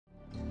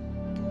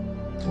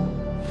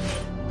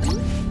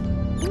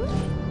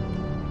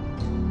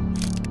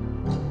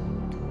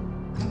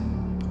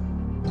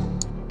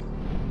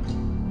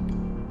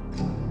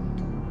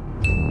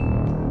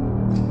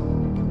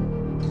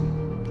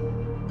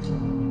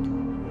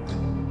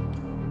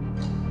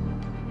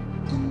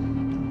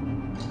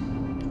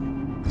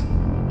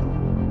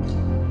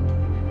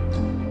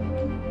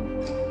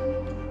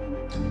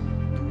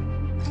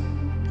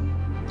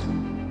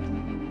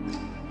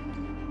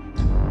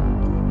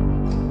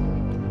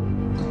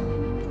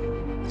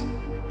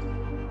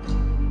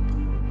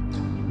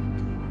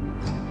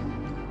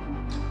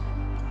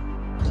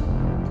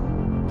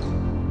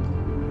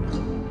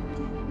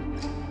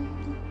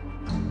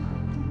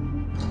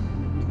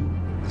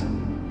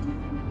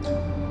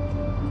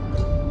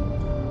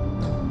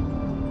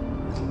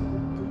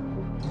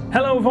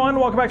Hello everyone,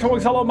 welcome back to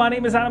Always Hello. My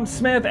name is Adam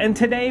Smith, and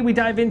today we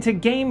dive into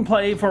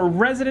gameplay for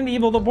Resident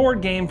Evil the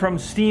board game from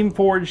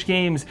Steamforged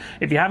Games.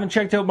 If you haven't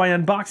checked out my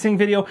unboxing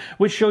video,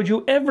 which showed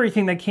you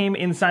everything that came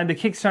inside the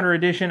Kickstarter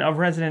edition of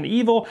Resident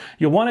Evil,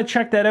 you'll want to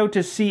check that out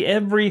to see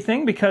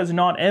everything, because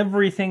not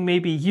everything may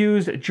be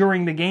used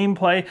during the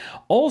gameplay.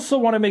 Also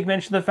want to make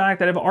mention of the fact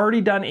that I've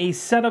already done a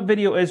setup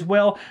video as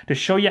well to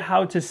show you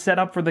how to set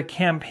up for the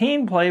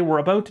campaign play we're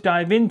about to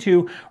dive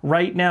into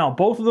right now.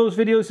 Both of those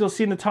videos you'll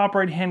see in the top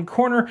right hand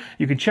corner.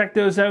 You can check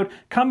those out,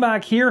 come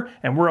back here,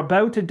 and we're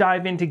about to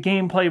dive into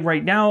gameplay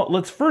right now.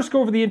 Let's first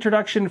go over the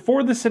introduction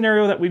for the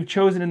scenario that we've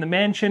chosen in the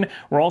mansion.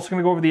 We're also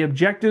going to go over the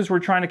objectives we're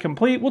trying to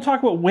complete. We'll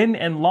talk about win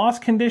and loss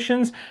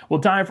conditions.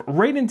 We'll dive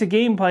right into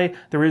gameplay.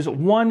 There is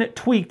one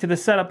tweak to the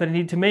setup that I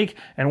need to make,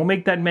 and we'll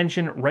make that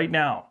mention right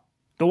now.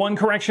 The one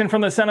correction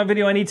from the setup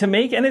video I need to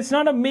make, and it's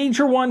not a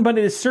major one, but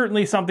it is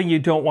certainly something you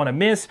don't want to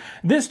miss.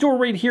 This door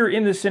right here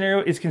in this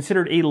scenario is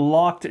considered a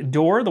locked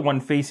door, the one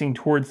facing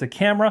towards the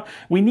camera.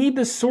 We need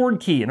the sword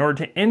key in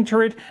order to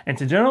enter it, and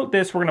to denote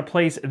this, we're going to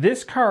place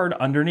this card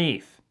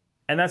underneath.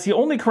 And that's the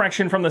only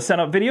correction from the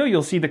setup video.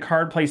 You'll see the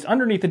card placed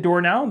underneath the door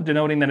now,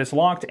 denoting that it's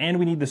locked, and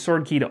we need the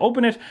sword key to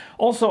open it.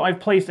 Also, I've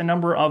placed a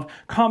number of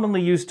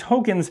commonly used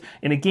tokens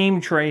in a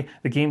game tray.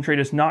 The game tray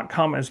does not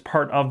come as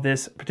part of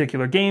this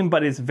particular game,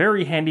 but is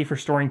very handy for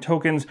storing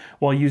tokens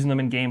while using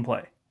them in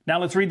gameplay. Now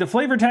let's read the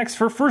flavor text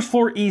for First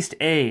Floor East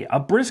A.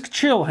 A brisk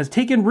chill has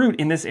taken root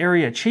in this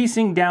area,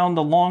 chasing down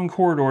the long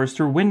corridors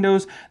through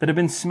windows that have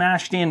been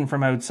smashed in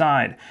from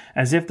outside.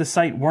 As if the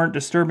sight weren't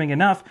disturbing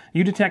enough,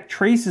 you detect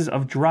traces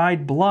of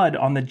dried blood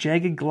on the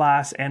jagged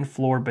glass and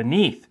floor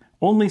beneath,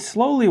 only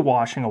slowly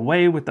washing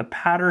away with the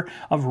patter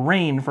of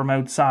rain from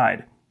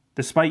outside.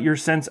 Despite your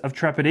sense of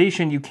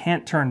trepidation, you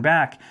can't turn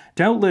back.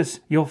 Doubtless,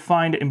 you'll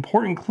find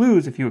important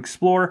clues if you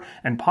explore,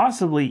 and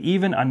possibly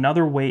even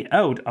another way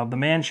out of the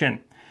mansion.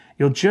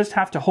 You'll just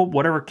have to hope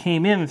whatever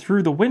came in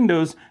through the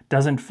windows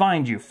doesn't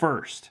find you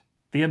first.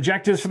 The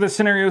objectives for this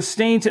scenario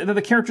state that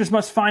the characters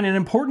must find an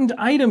important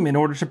item in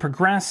order to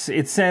progress.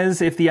 It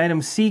says if the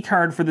item C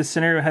card for this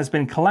scenario has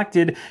been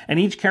collected and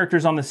each character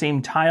is on the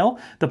same tile,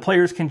 the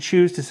players can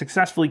choose to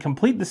successfully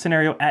complete the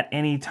scenario at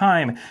any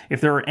time. If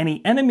there are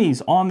any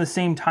enemies on the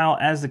same tile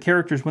as the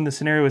characters when the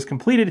scenario is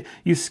completed,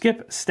 you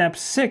skip step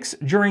 6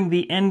 during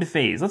the end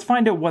phase. Let's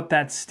find out what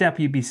that step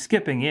you'd be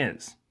skipping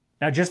is.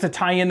 Now, just to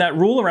tie in that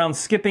rule around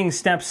skipping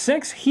step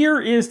 6, here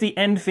is the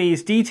end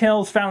phase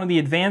details found in the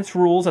advanced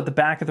rules. At the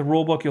back of the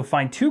rulebook, you'll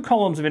find 2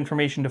 columns of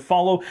information to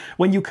follow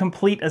when you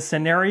complete a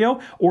scenario,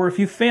 or if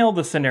you fail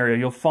the scenario,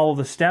 you'll follow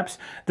the steps.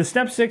 The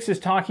step 6 is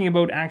talking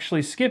about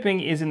actually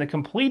skipping is in the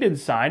completed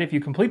side. If you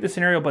complete the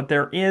scenario, but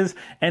there is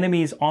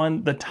enemies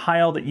on the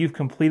tile that you've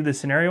completed the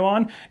scenario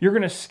on, you're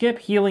going to skip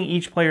healing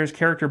each player's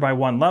character by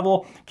 1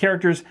 level.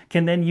 Characters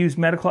can then use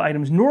medical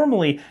items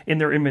normally in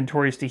their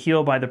inventories to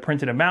heal by the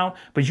printed amount,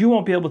 but you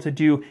won't be able to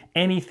do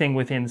anything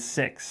within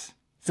 6.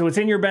 So it's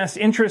in your best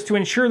interest to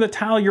ensure the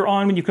tile you're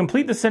on when you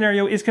complete the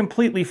scenario is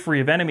completely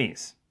free of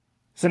enemies.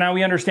 So now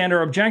we understand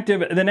our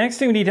objective. The next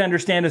thing we need to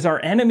understand is our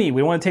enemy.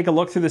 We want to take a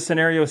look through the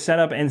scenario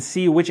setup and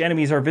see which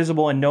enemies are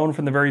visible and known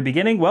from the very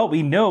beginning. Well,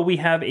 we know we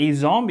have a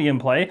zombie in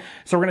play,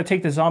 so we're going to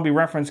take the zombie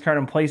reference card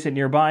and place it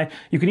nearby.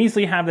 You can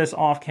easily have this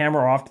off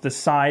camera or off to the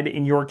side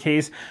in your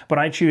case, but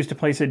I choose to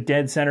place it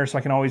dead center so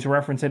I can always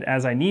reference it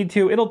as I need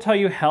to. It'll tell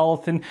you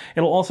health, and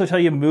it'll also tell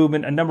you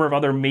movement, a number of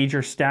other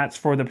major stats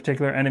for the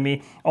particular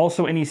enemy.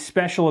 Also, any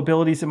special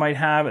abilities it might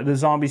have. The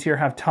zombies here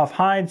have tough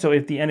hide, so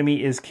if the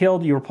enemy is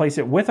killed, you replace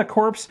it with a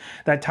corpse.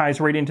 That ties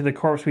right into the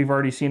corpse we've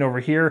already seen over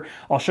here.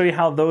 I'll show you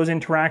how those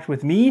interact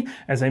with me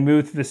as I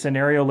move through the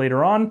scenario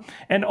later on.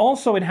 And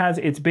also it has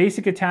its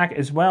basic attack,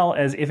 as well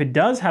as if it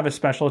does have a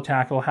special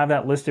attack, it'll have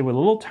that listed with a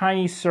little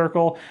tiny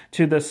circle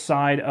to the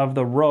side of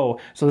the row.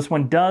 So this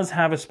one does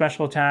have a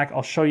special attack.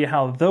 I'll show you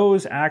how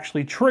those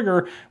actually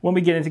trigger when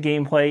we get into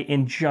gameplay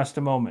in just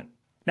a moment.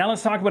 Now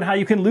let's talk about how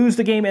you can lose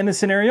the game in the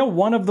scenario.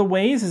 One of the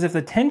ways is if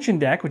the tension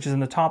deck, which is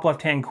in the top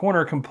left-hand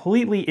corner,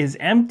 completely is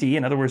empty.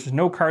 In other words, there's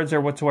no cards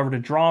there whatsoever to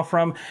draw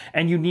from,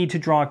 and you need to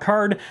draw a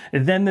card,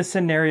 then the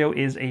scenario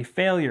is a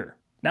failure.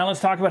 Now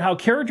let's talk about how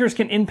characters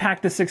can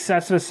impact the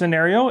success of a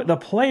scenario. The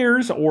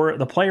players, or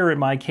the player in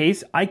my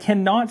case, I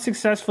cannot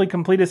successfully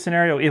complete a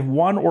scenario if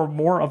one or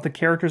more of the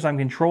characters I'm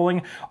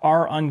controlling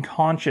are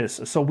unconscious.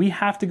 So we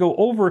have to go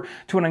over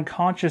to an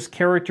unconscious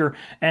character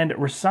and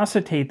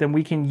resuscitate them.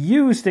 We can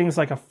use things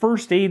like a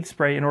first aid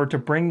spray in order to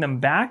bring them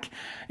back.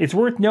 It's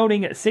worth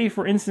noting, say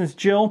for instance,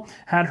 Jill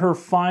had her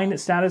fine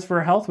status for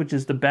her health, which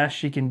is the best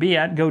she can be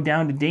at, go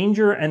down to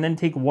danger and then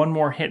take one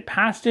more hit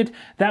past it.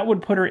 That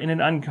would put her in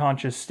an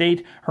unconscious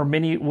state. her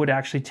mini would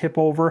actually tip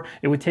over.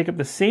 It would take up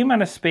the same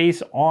amount of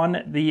space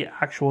on the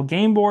actual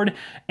game board,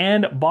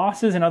 and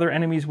bosses and other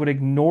enemies would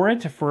ignore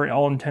it. For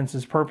all intents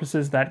and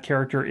purposes, that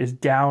character is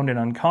downed and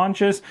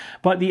unconscious,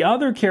 but the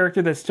other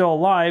character that's still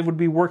alive would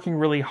be working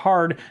really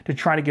hard to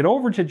try to get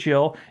over to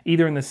Jill,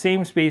 either in the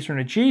same space or an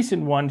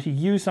adjacent one, to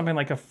use something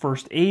like a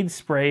first aid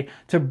spray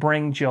to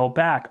bring Jill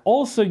back.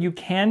 Also, you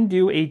can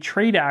do a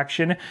trade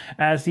action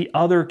as the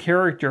other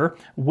character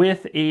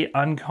with a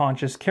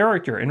unconscious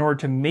character in order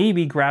to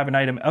maybe grab an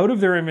item out of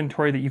their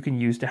inventory that you can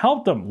use to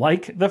help them,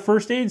 like the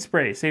first aid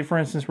spray. Say, for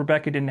instance,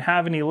 Rebecca didn't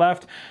have any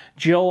left,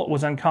 Jill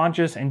was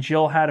unconscious, and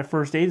Jill had a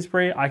first aid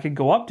spray. I could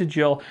go up to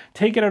Jill,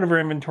 take it out of her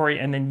inventory,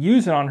 and then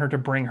use it on her to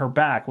bring her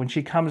back. When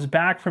she comes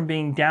back from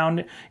being down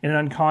in an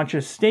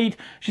unconscious state,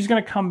 she's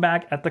going to come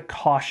back at the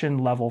caution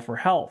level for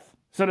health.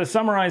 So to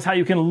summarize how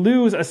you can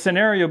lose a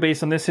scenario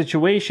based on this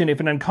situation, if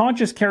an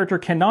unconscious character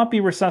cannot be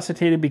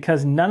resuscitated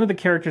because none of the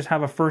characters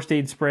have a first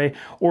aid spray,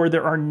 or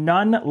there are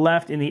none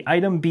left in the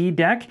item B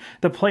deck,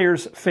 the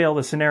players fail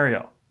the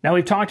scenario. Now,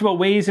 we've talked about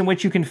ways in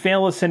which you can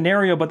fail a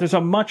scenario, but there's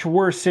a much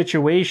worse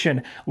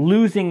situation,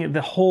 losing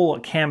the whole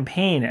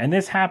campaign. And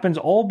this happens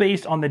all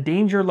based on the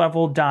danger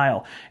level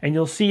dial. And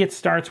you'll see it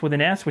starts with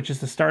an S, which is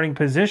the starting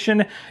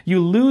position.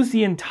 You lose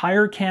the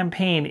entire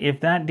campaign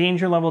if that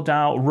danger level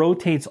dial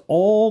rotates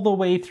all the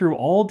way through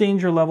all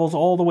danger levels,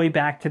 all the way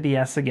back to the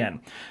S again.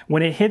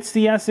 When it hits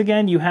the S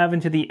again, you have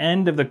until the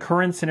end of the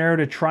current scenario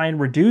to try and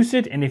reduce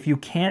it. And if you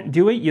can't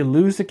do it, you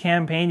lose the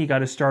campaign. You got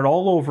to start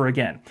all over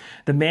again.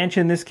 The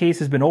mansion in this case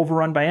has been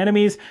overrun by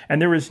enemies,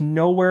 and there is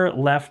nowhere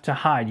left to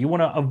hide. You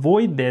want to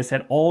avoid this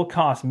at all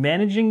costs.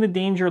 Managing the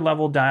danger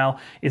level dial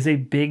is a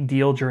big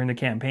deal during the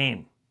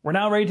campaign. We're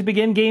now ready to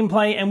begin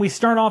gameplay, and we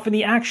start off in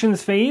the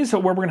actions phase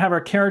where we're going to have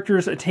our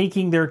characters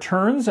taking their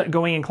turns,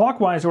 going in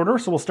clockwise order.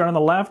 So we'll start on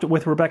the left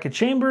with Rebecca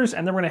Chambers,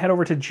 and then we're going to head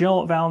over to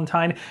Jill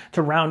Valentine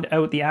to round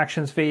out the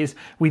actions phase.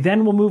 We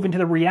then will move into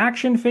the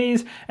reaction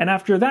phase, and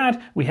after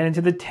that, we head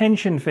into the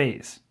tension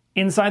phase.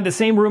 Inside the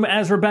same room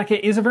as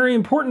Rebecca is a very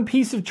important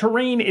piece of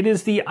terrain. It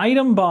is the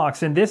item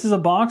box, and this is a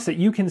box that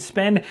you can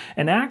spend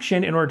an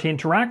action in order to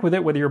interact with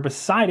it, whether you're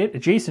beside it,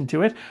 adjacent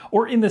to it,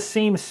 or in the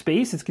same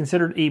space. It's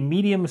considered a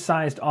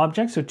medium-sized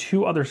object, so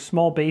 2 other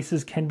small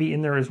bases can be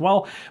in there as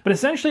well, but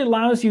essentially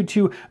allows you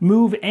to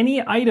move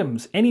any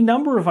items, any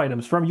number of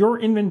items from your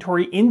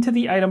inventory into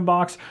the item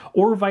box,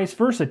 or vice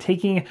versa,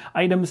 taking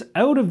items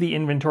out of the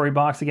inventory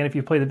box. Again, if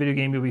you play the video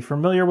game, you'll be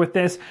familiar with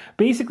this.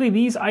 Basically,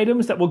 these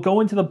items that will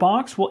go into the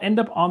box will end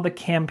up on the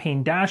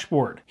campaign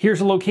dashboard.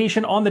 Here's a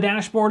location on the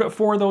dashboard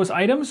for those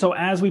items. So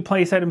as we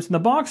place items in the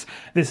box,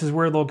 this is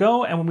where they'll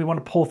go. And when we want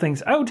to pull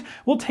things out,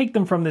 we'll take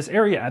them from this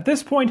area. At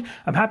this point,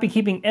 I'm happy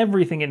keeping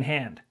everything in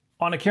hand.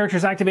 On a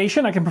character's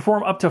activation, I can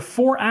perform up to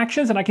 4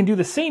 actions, and I can do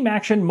the same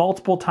action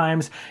multiple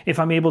times if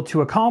I'm able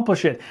to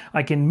accomplish it.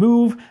 I can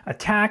move,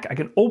 attack, I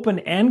can open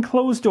and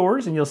close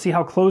doors, and you'll see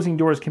how closing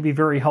doors can be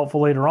very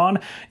helpful later on.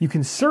 You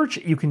can search,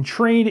 you can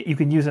trade, you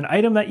can use an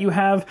item that you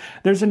have.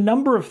 There's a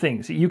number of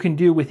things that you can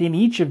do within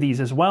each of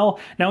these as well.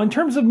 Now, in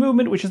terms of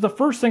movement, which is the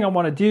first thing I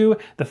want to do,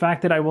 the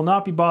fact that I will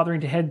not be bothering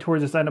to head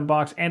towards this item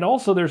box, and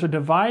also there's a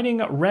dividing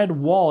red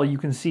wall you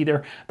can see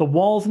there. The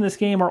walls in this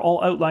game are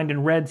all outlined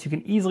in red, so you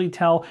can easily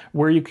tell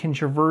where you can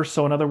traverse.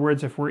 So in other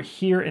words, if we're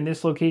here in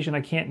this location,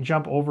 I can't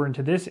jump over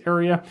into this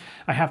area.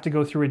 I have to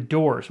go through a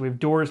door. So we have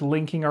doors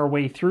linking our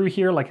way through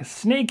here like a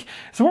snake.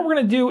 So what we're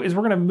going to do is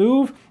we're going to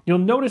move. You'll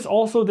notice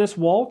also this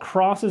wall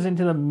crosses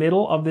into the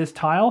middle of this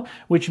tile,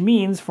 which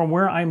means from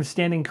where I'm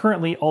standing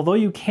currently, although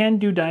you can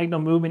do diagonal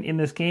movement in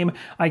this game,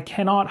 I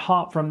cannot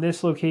hop from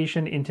this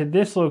location into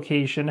this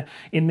location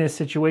in this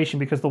situation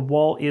because the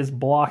wall is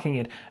blocking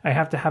it. I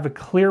have to have a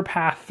clear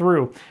path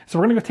through. So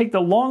we're going to go take the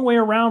long way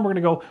around. We're going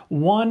to go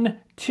 1,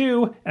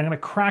 2, and I'm going to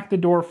crack the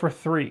door for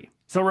 3.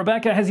 So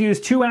Rebecca has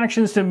used 2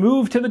 actions to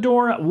move to the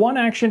door, 1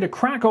 action to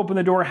crack open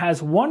the door,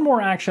 has 1 more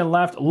action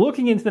left,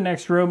 looking into the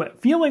next room,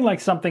 feeling like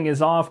something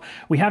is off.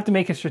 We have to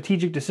make a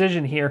strategic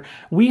decision here.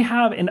 We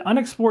have an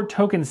unexplored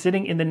token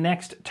sitting in the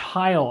next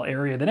tile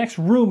area, the next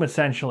room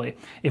essentially.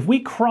 If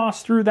we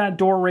cross through that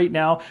door right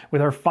now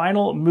with our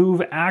final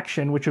move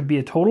action, which would be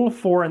a total of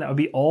 4, and that would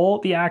be all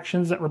the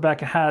actions that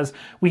Rebecca has,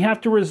 we have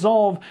to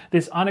resolve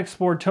this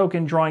unexplored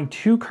token, drawing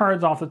 2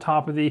 cards off the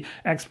top of the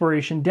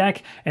exploration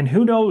deck, and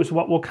who knows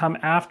what will come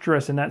after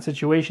us in that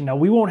situation. Now,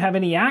 we won't have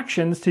any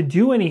actions to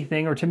do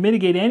anything or to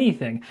mitigate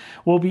anything.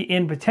 We'll be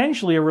in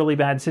potentially a really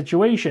bad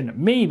situation,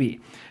 maybe.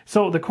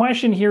 So the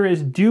question here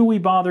is, do we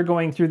bother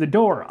going through the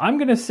door? I'm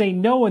going to say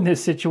no in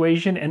this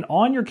situation, and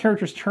on your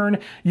character's turn,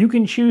 you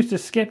can choose to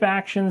skip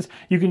actions.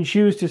 You can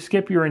choose to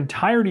skip your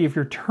entirety of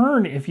your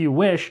turn if you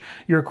wish.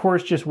 You're, of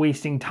course, just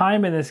wasting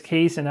time in this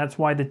case, and that's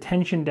why the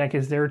tension deck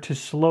is there to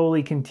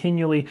slowly,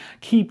 continually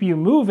keep you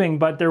moving,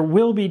 but there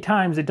will be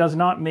times it does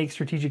not make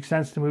strategic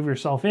sense to move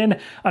yourself in.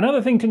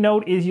 Another thing to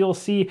note is you'll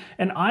see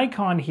an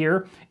icon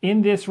here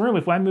in this room.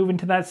 If I move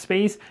into that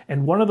space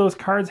and one of those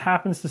cards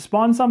happens to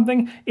spawn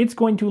something, it's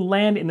going to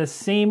land in the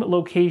same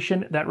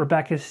location that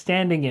Rebecca is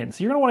standing in.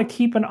 So you're going to want to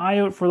keep an eye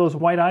out for those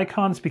white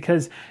icons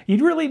because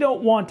you really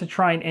don't want to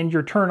try and end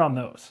your turn on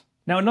those.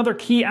 Now, another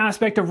key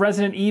aspect of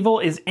Resident Evil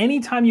is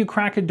anytime you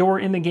crack a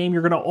door in the game,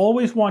 you're going to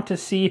always want to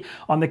see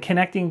on the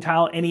connecting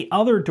tile any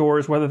other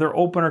doors, whether they're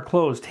open or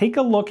closed. Take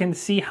a look and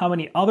see how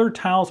many other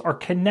tiles are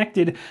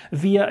connected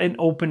via an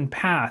open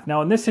path.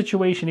 Now, in this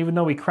situation, even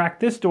though we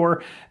cracked this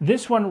door,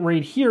 this one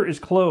right here is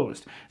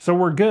closed. So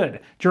we're good.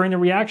 During the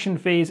reaction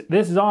phase,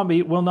 this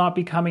zombie will not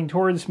be coming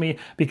towards me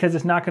because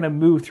it's not going to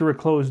move through a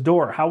closed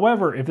door.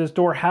 However, if this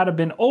door had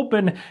been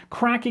open,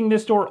 cracking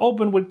this door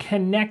open would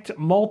connect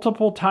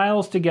multiple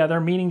tiles together,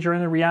 meaning during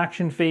the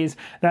reaction phase,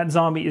 that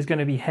zombie is going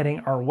to be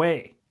heading our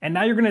way. And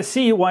now you're going to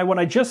see why what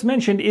I just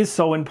mentioned is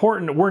so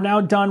important. We're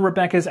now done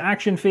Rebecca's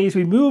action phase.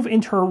 We move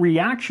into her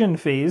reaction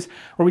phase,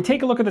 where we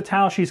take a look at the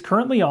tile she's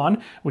currently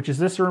on, which is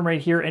this room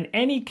right here, and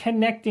any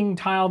connecting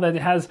tile that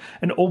has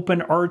an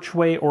open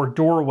archway or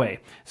doorway.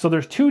 So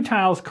there's 2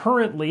 tiles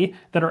currently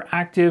that are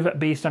active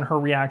based on her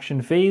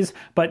reaction phase,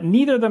 but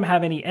neither of them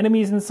have any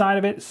enemies inside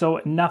of it,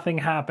 so nothing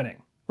happening.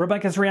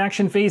 Rebecca's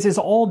reaction phase is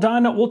all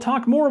done. We'll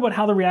talk more about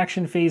how the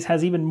reaction phase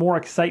has even more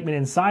excitement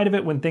inside of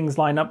it when things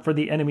line up for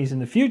the enemies in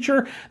the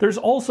future. There's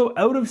also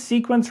out of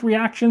sequence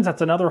reactions.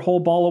 That's another whole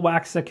ball of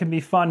wax that can be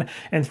fun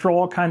and throw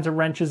all kinds of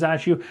wrenches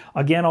at you.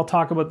 Again, I'll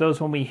talk about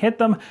those when we hit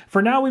them.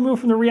 For now, we move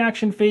from the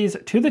reaction phase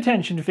to the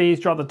tension phase,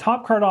 draw the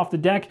top card off the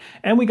deck,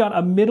 and we got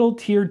a middle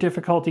tier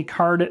difficulty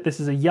card. This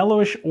is a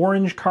yellowish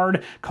orange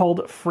card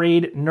called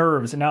Frayed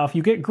Nerves. Now, if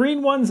you get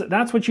green ones,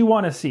 that's what you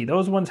want to see.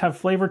 Those ones have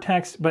flavor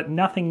text, but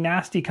nothing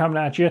nasty coming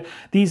at you.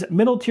 These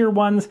middle tier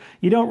ones,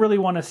 you don't really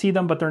want to see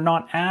them, but they're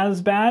not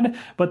as bad.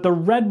 But the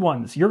red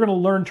ones, you're going to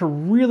learn to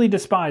really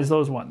despise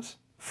those ones.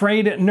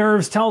 Frayed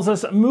Nerves tells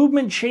us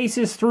movement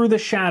chases through the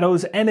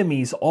shadows,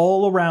 enemies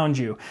all around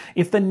you.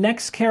 If the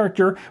next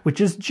character,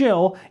 which is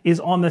Jill, is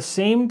on the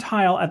same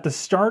tile at the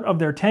start of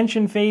their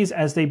tension phase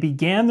as they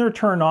began their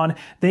turn on,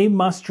 they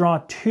must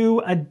draw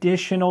 2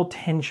 additional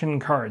tension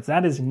cards.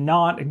 That is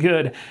not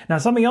good. Now,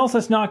 something else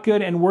that's not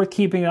good and worth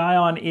keeping an eye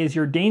on is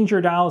your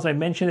danger dial. As I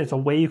mentioned, it's a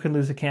way you can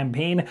lose a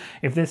campaign.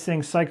 If this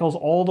thing cycles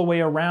all the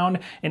way around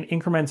and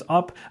increments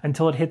up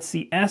until it hits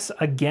the S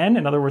again,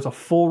 in other words, a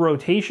full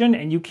rotation,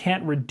 and you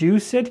can't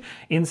reduce it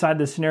inside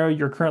the scenario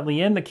you're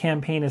currently in, the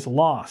campaign is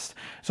lost.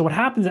 So what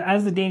happens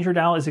as the danger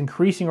dial is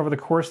increasing over the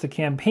course of the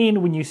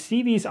campaign, when you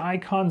see these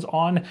icons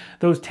on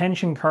those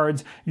tension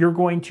cards, you're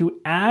going to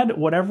add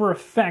whatever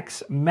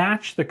effects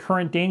match the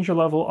current danger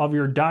level of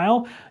your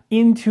dial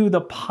into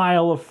the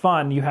pile of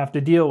fun you have to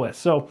deal with.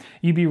 So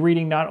you'd be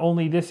reading not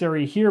only this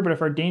area here, but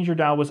if our danger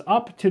dial was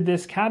up to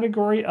this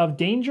category of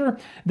danger,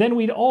 then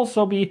we'd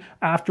also be,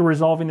 after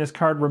resolving this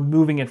card,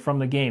 removing it from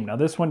the game. Now,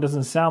 this one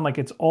doesn't sound like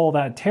it's all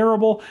that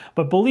terrible,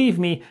 but believe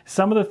me,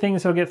 some of the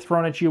things that'll get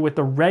thrown at you with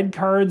the red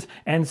cards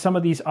and some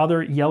of these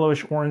other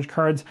yellowish orange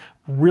cards,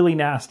 really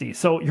nasty.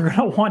 So you're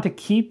going to want to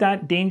keep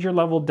that danger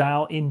level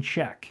dial in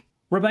check.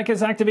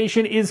 Rebecca's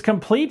activation is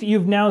complete.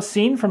 You've now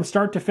seen from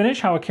start to finish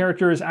how a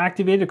character is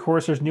activated. Of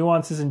course, there's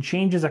nuances and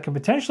changes that can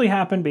potentially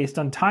happen based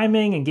on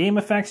timing and game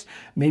effects.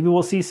 Maybe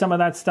we'll see some of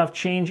that stuff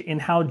change in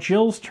how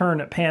Jill's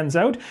turn pans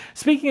out.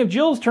 Speaking of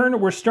Jill's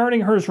turn, we're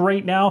starting hers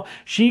right now.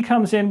 She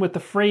comes in with the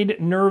Frayed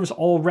Nerves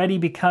already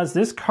because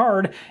this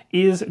card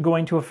is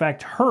going to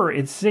affect her.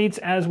 It states,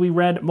 as we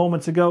read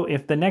moments ago,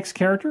 if the next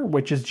character,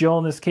 which is Jill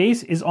in this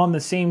case, is on the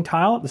same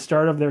tile at the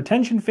start of their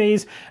tension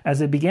phase as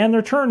they began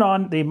their turn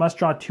on, they must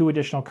draw 2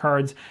 additional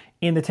cards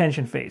in the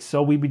tension phase.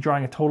 So we'd be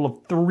drawing a total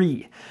of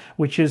 3,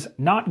 which is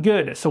not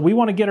good. So we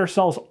want to get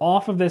ourselves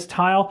off of this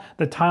tile.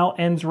 The tile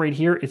ends right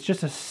here. It's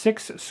just a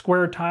 6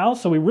 square tile.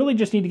 So we really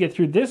just need to get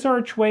through this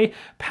archway,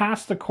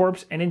 past the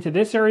corpse and into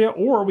this area,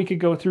 or we could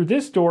go through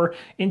this door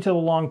into the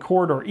long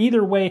corridor.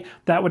 Either way,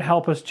 that would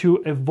help us to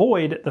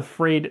avoid the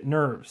Frayed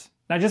Nerves.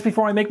 Now, just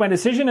before I make my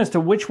decision as to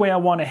which way I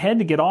want to head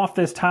to get off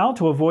this tile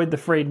to avoid the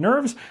Frayed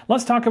Nerves,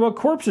 let's talk about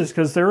corpses,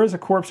 because there is a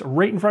corpse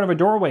right in front of a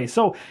doorway.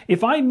 So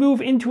if I move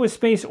into a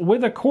space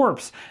with a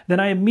corpse, then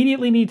I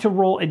immediately need to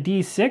roll a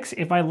d6.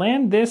 If I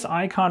land this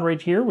icon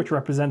right here, which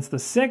represents the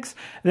 6,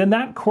 then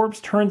that corpse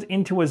turns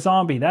into a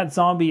zombie. That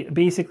zombie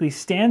basically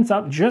stands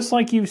up just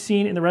like you've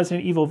seen in the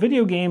Resident Evil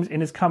video games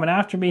and is coming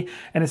after me.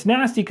 And it's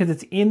nasty because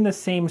it's in the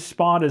same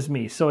spot as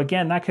me. So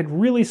again, that could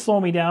really slow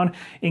me down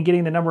in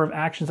getting the number of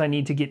actions I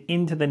need to get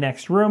into the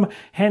next room,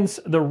 hence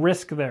the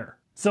risk there.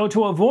 So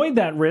to avoid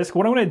that risk,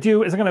 what I'm going to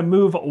do is I'm going to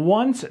move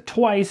once,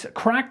 twice,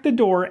 crack the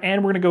door,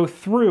 and we're going to go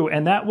through,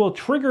 and that will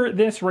trigger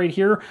this right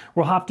here.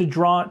 We'll have to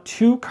draw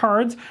 2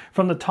 cards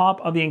from the top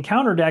of the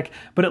encounter deck,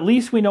 but at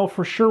least we know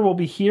for sure we'll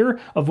be here,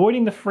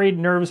 avoiding the Frayed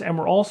Nerves, and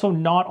we're also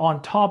not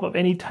on top of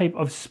any type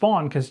of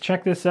spawn, because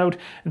check this out,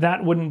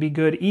 that wouldn't be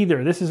good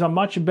either. This is a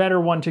much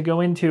better one to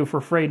go into for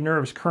Frayed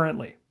Nerves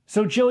currently.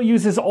 So Jill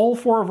uses all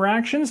 4 of her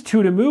actions,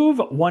 2 to move,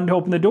 1 to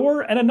open the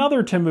door, and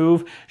another to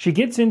move. She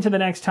gets into the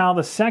next tile.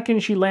 The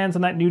second she lands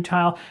on that new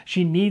tile,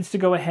 she needs to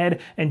go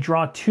ahead and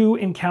draw 2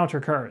 encounter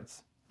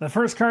cards. The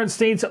first card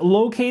states,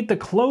 locate the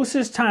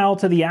closest tile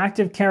to the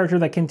active character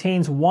that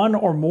contains 1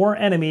 or more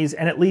enemies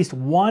and at least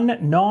 1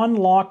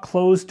 non-locked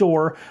closed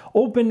door.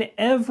 Open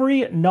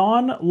every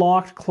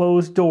non-locked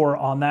closed door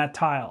on that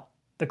tile.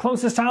 The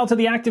closest tile to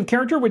the active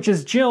character, which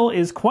is Jill,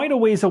 is quite a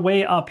ways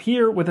away up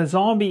here with a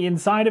zombie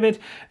inside of it.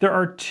 There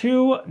are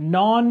 2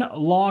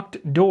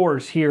 non-locked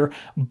doors here.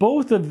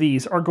 Both of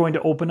these are going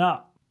to open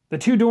up. The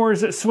 2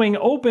 doors swing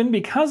open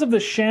because of the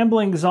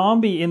shambling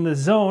zombie in the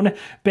zone,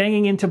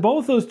 banging into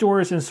both those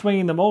doors and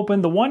swinging them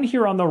open. The one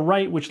here on the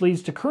right, which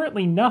leads to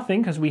currently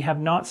nothing because we have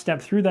not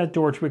stepped through that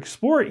door to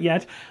explore it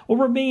yet, will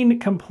remain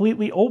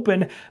completely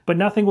open, but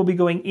nothing will be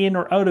going in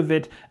or out of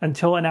it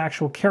until an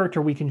actual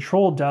character we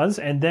control does,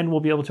 and then we'll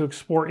be able to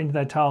explore into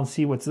that tile and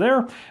see what's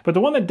there. But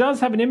the one that does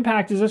have an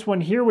impact is this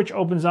one here, which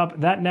opens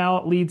up. That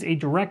now leads a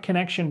direct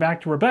connection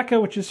back to Rebecca,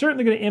 which is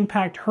certainly going to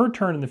impact her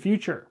turn in the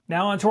future.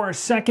 Now onto our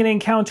second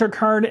encounter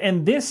card,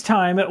 and this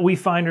time we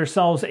find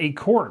ourselves a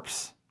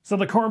corpse. So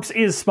the corpse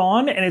is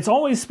spawned, and it's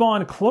always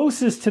spawned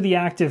closest to the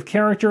active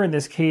character. In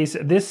this case,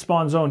 this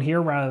spawn zone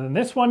here rather than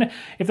this one.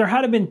 If there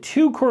had been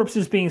 2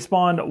 corpses being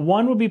spawned,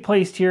 one would be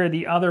placed here,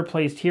 the other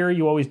placed here.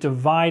 You always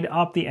divide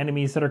up the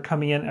enemies that are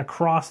coming in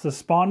across the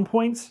spawn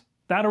points.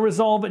 That'll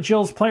resolve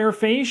Jill's player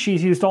phase.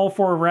 She's used all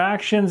 4 of her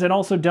actions and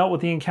also dealt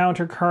with the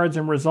encounter cards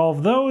and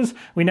resolved those.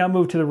 We now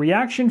move to the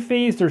reaction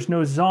phase. There's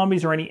no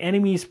zombies or any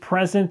enemies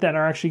present that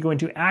are actually going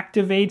to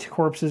activate.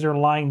 Corpses are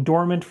lying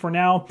dormant for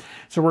now.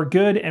 So we're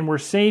good and we're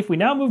safe. We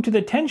now move to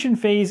the tension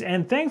phase,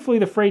 and thankfully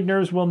the frayed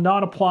nerves will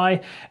not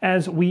apply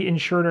as we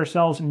ensured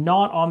ourselves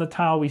not on the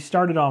tile we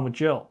started on with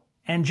Jill.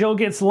 And Jill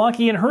gets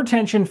lucky in her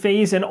tension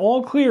phase and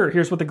all clear.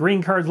 Here's what the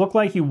green cards look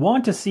like. You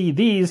want to see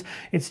these.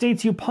 It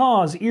states you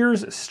pause,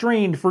 ears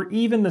strained for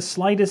even the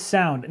slightest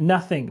sound.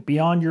 Nothing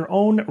beyond your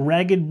own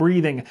ragged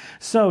breathing.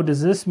 So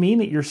does this mean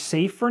that you're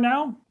safe for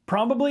now?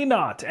 Probably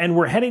not. And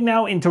we're heading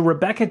now into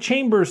Rebecca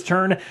Chambers'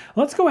 turn.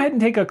 Let's go ahead and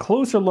take a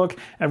closer look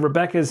at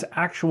Rebecca's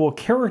actual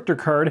character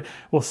card.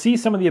 We'll see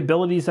some of the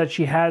abilities that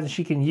she has,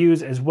 she can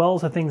use, as well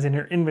as the things in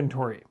her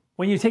inventory.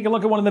 When you take a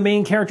look at one of the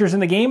main characters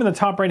in the game, in the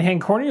top right-hand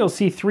corner, you'll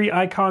see 3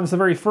 icons. The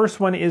very first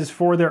one is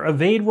for their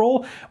evade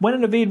roll. When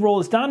an evade roll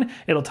is done,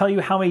 it'll tell you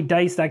how many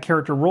dice that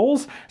character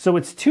rolls. So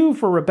it's 2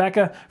 for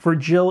Rebecca. For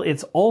Jill,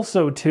 it's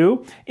also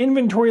 2.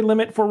 Inventory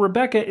limit for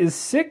Rebecca is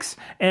 6,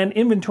 and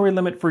inventory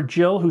limit for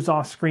Jill, who's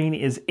off screen,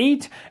 is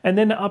 8. And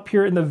then up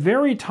here in the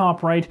very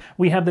top right,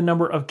 we have the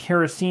number of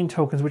kerosene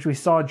tokens, which we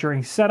saw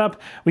during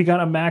setup. We got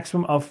a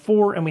maximum of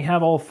 4, and we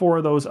have all 4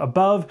 of those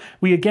above.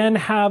 We again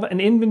have an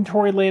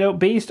inventory laid out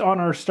based on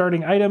our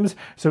starting items,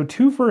 so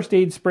 2 first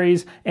aid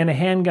sprays and a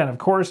handgun. Of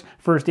course,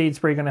 first aid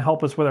spray going to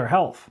help us with our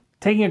health.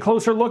 Taking a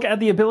closer look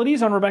at the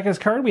abilities on Rebecca's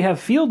card, we have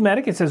Field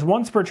Medic. It says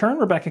once per turn,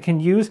 Rebecca can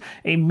use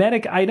a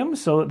medic item,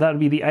 so that would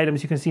be the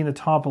items you can see in the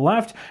top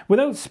left,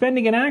 without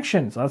spending an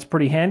action, so that's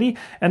pretty handy.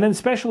 And then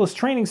Specialist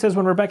Training says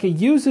when Rebecca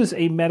uses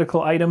a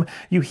medical item,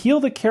 you heal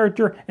the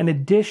character an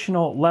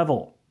additional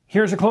level.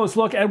 Here's a close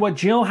look at what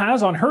Jill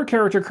has on her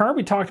character card.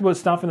 We talked about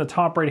stuff in the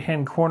top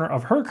right-hand corner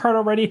of her card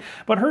already,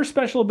 but her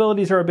special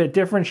abilities are a bit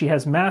different. She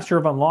has Master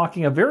of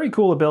Unlocking, a very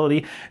cool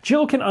ability.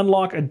 Jill can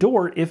unlock a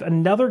door if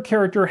another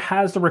character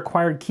has the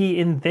required key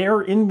in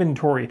their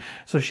inventory,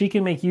 so she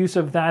can make use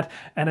of that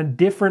at a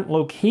different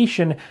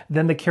location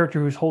than the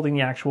character who's holding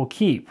the actual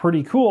key.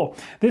 Pretty cool.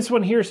 This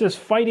one here says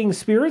Fighting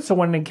Spirit, so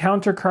when an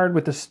encounter card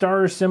with the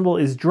star symbol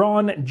is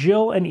drawn,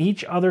 Jill and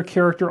each other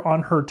character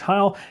on her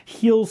tile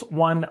heals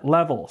 1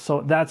 level.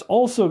 So that's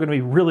also going to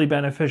be really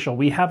beneficial.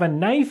 We have a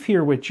knife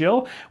here with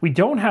Jill. We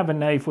don't have a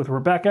knife with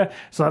Rebecca,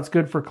 so that's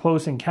good for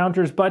close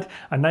encounters, but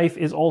a knife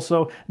is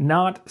also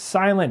not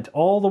silent.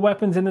 All the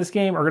weapons in this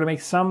game are going to make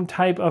some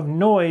type of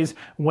noise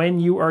when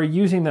you are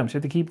using them, so you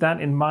have to keep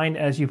that in mind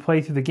as you play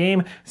through the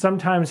game.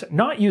 Sometimes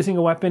not using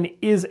a weapon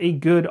is a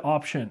good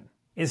option.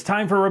 It's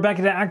time for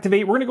Rebecca to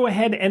activate. We're going to go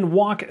ahead and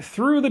walk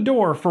through the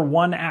door for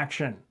 1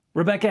 action.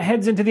 Rebecca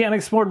heads into the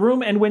unexplored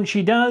room, and when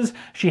she does,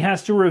 she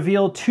has to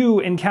reveal 2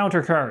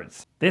 encounter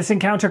cards. This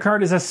encounter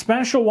card is a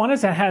special one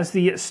as it has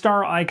the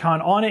star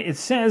icon on it. It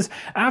says,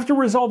 after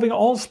resolving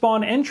all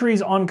spawn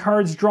entries on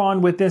cards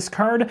drawn with this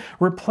card,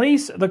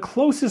 replace the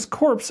closest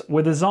corpse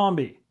with a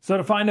zombie. So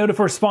to find out if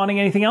we're spawning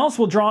anything else,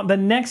 we'll draw the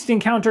next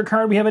encounter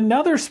card. We have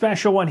another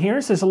special one here.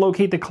 It says to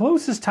locate the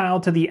closest tile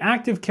to the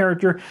active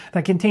character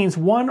that contains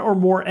 1 or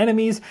more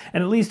enemies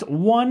and at least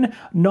 1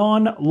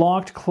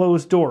 non-locked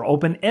closed door.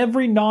 Open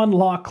every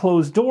non-locked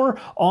closed door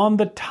on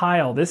the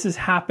tile. This is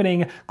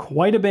happening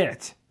quite a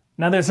bit.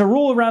 Now there's a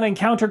rule around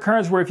encounter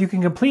cards where if you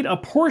can complete a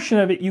portion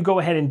of it, you go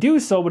ahead and do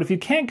so, but if you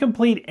can't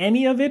complete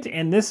any of it,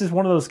 and this is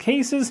one of those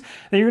cases,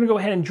 then you're going to go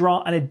ahead and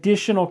draw an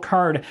additional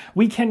card.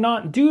 We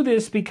cannot do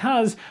this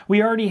because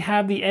we already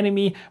have the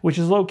enemy which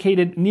is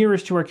located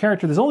nearest to our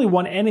character. There's only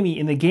 1 enemy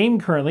in the game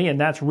currently, and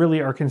that's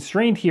really our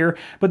constraint here,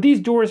 but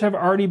these doors have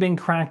already been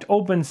cracked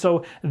open,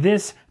 so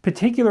this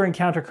particular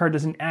encounter card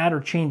doesn't add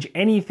or change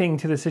anything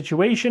to the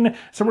situation,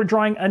 so we're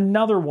drawing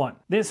another one.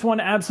 This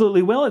one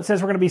absolutely will. It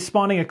says we're going to be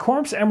spawning a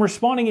corpse, and we're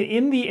spawning it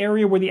in the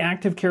area where the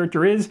active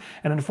character is,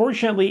 and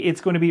unfortunately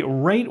it's going to be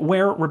right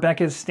where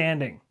Rebecca is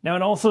standing. Now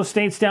it also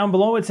states down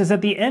below, it says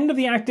at the end of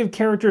the active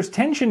character's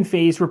tension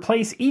phase,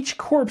 replace each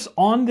corpse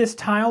on this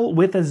tile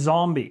with a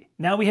zombie.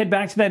 Now we head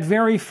back to that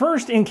very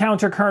first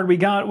encounter card we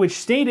got, which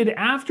stated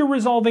after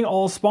resolving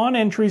all spawn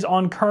entries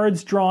on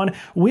cards drawn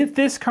with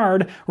this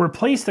card,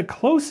 replace the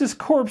closest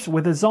corpse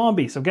with a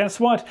zombie. So guess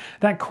what?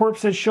 That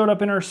corpse that showed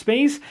up in our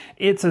space,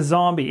 it's a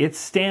zombie. It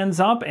stands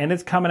up and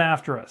it's coming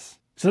after us.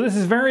 So this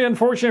is very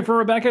unfortunate for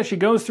Rebecca. She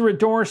goes through a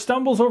door,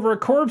 stumbles over a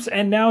corpse,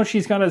 and now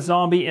she's got a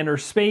zombie in her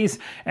space.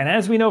 And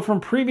as we know from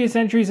previous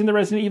entries in the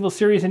Resident Evil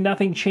series, and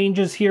nothing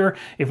changes here,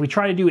 if we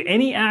try to do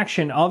any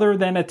action other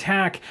than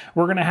attack,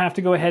 we're going to have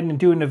to go ahead and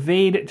do an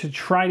evade to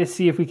try to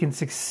see if we can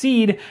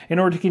succeed in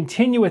order to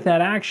continue with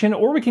that action,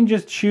 or we can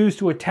just choose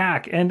to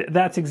attack, and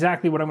that's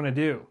exactly what I'm going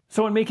to do.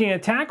 So in making an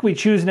attack, we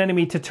choose an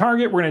enemy to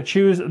target. We're going to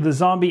choose the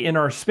zombie in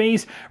our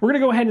space. We're going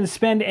to go ahead and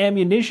spend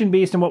ammunition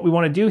based on what we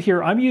want to do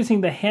here. I'm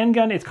using the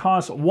handgun. It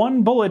costs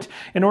 1 bullet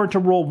in order to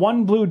roll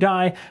 1 blue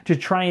die to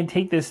try and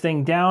take this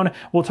thing down.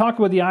 We'll talk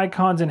about the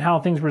icons and how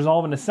things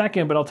resolve in a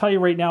second, but I'll tell you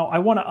right now, I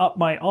want to up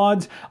my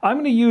odds. I'm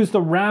going to use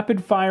the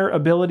rapid fire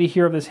ability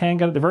here of this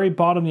handgun. At the very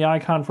bottom, the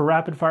icon for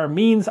rapid fire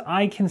means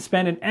I can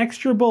spend an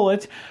extra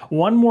bullet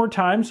one more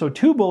time, so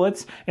 2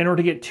 bullets, in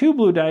order to get 2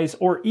 blue dice,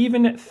 or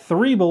even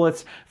 3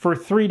 bullets for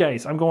 3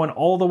 dice. I'm going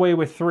all the way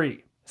with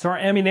 3. So our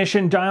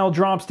ammunition dial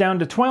drops down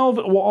to 12.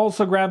 We'll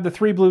also grab the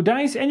 3 blue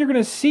dice, and you're going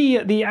to see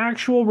the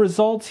actual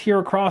results here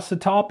across the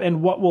top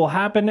and what will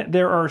happen.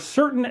 There are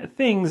certain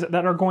things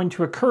that are going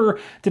to occur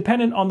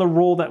dependent on the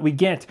roll that we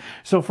get.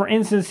 So for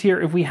instance here,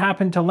 if we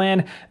happen to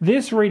land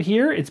this right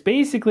here, it's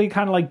basically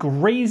kind of like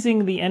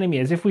grazing the enemy,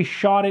 as if we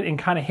shot it and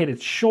kind of hit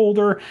its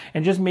shoulder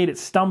and just made it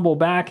stumble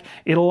back.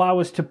 It'll allow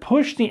us to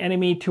push the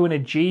enemy to an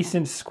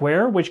adjacent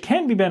square, which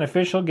can be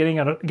beneficial, getting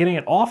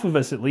it off of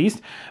us at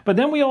least. But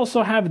then we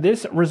also have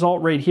this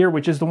result right here,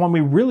 which is the one we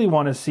really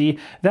want to see.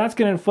 That's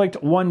going to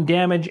inflict 1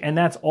 damage, and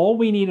that's all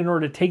we need in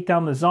order to take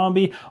down the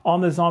zombie.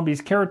 On the zombie's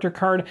character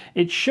card,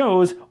 it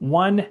shows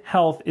 1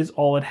 health is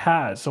all it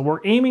has. So we're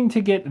aiming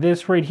to get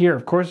this right here.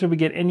 Of course, if we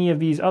get any of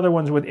these other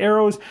ones with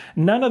arrows,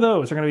 none of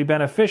those are going to be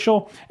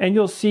beneficial, and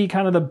you'll see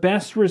kind of the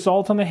best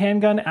result on the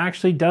handgun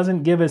actually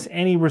doesn't give us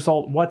any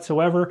result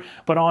whatsoever,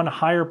 but on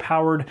higher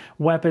powered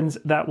weapons,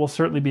 that will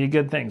certainly be a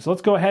good thing. So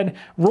let's go ahead,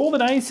 roll the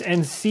dice,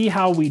 and see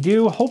how we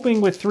do, hoping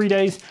with 3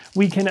 dice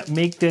we can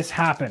make this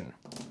happen.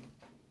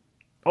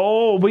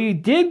 Oh, we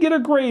did get a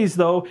graze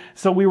though,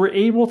 so we were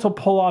able to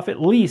pull off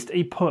at least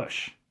a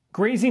push.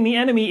 Grazing the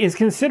enemy is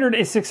considered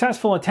a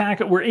successful attack.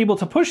 We're able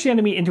to push the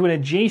enemy into an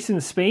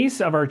adjacent space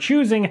of our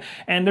choosing,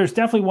 and there's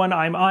definitely one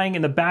I'm eyeing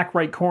in the back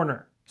right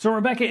corner. So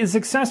Rebecca is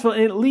successful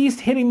in at least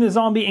hitting the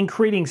zombie and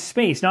creating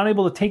space. Not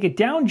able to take it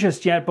down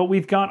just yet, but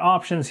we've got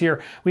options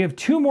here. We have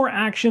 2 more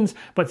actions,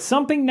 but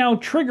something now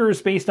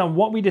triggers based on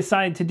what we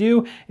decided to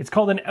do. It's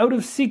called an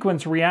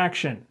out-of-sequence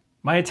reaction.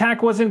 My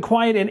attack wasn't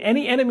quiet, and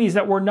any enemies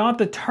that were not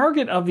the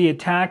target of the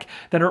attack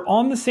that are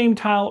on the same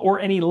tile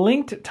or any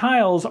linked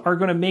tiles are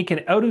going to make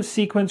an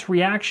out-of-sequence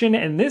reaction.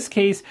 In this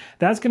case,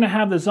 that's going to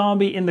have the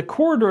zombie in the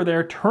corridor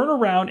there turn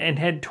around and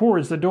head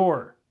towards the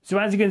door. So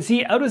as you can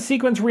see,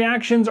 out-of-sequence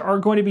reactions are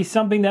going to be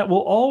something that will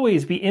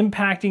always be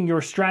impacting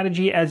your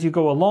strategy as you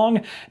go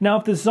along. Now,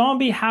 if the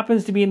zombie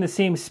happens to be in the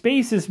same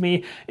space as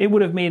me, it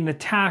would have made an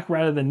attack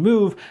rather than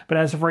move, but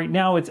as of right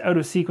now, its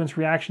out-of-sequence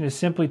reaction is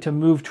simply to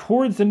move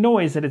towards the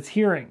noise that it's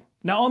hearing.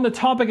 Now, on the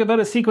topic of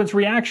out-of-sequence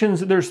reactions,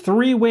 there's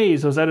 3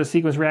 ways those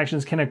out-of-sequence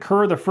reactions can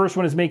occur. The first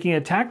one is making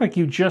an attack like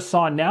you just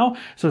saw now.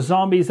 So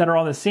zombies that are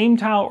on the same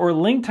tile or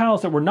linked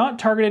tiles that were not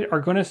targeted are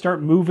going to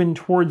start moving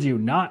towards you.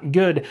 Not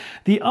good.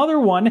 The other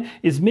one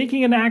is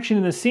making an action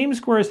in the same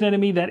square as an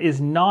enemy that is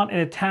not an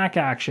attack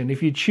action.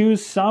 If you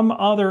choose some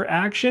other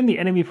action, the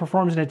enemy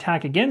performs an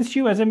attack against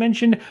you. As I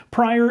mentioned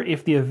prior,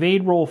 if the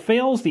evade roll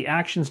fails, the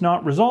action's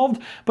not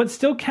resolved, but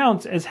still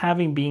counts as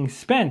having been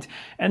spent.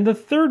 And the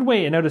third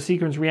way an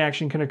out-of-sequence reaction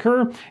can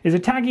occur is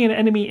attacking an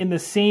enemy in the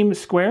same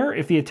square.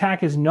 If the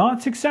attack is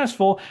not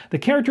successful, the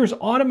character is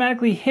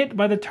automatically hit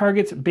by the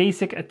target's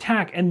basic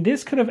attack. And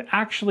this could have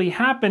actually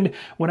happened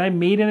when I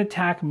made an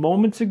attack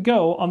moments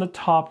ago on the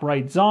top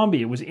right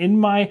zombie. It was in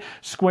my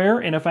square,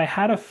 and if I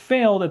had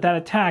failed at that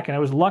attack and I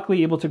was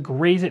luckily able to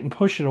graze it and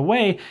push it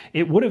away,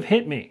 it would have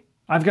hit me.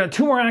 I've got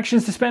 2 more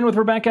actions to spend with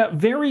Rebecca.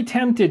 Very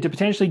tempted to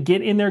potentially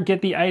get in there,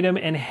 get the item,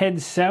 and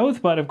head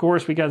south. But of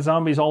course, we got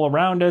zombies all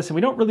around us, and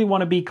we don't really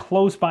want to be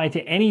close by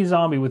to any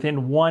zombie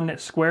within 1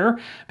 square,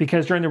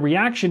 because during the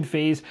reaction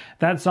phase,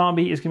 that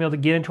zombie is going to be able to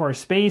get into our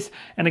space.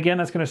 And again,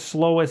 that's going to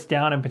slow us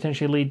down and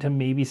potentially lead to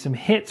maybe some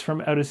hits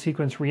from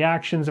out-of-sequence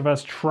reactions of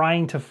us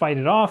trying to fight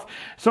it off.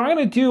 So I'm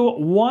going to do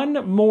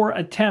 1 more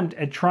attempt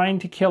at trying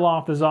to kill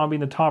off the zombie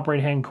in the top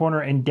right-hand corner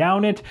and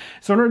down it.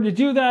 So in order to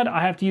do that,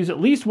 I have to use at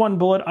least 1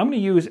 bullet. I'm going to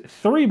use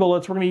 3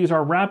 bullets. We're going to use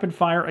our rapid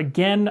fire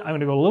again. I'm going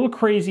to go a little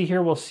crazy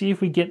here. We'll see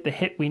if we get the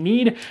hit we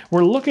need.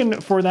 We're looking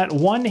for that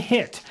one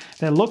hit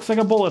that looks like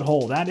a bullet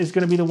hole. That is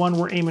going to be the one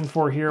we're aiming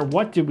for here.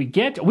 What did we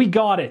get? We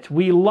got it.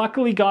 We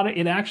luckily got it.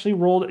 It actually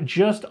rolled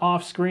just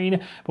off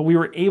screen, but we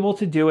were able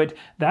to do it.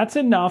 That's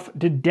enough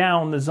to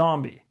down the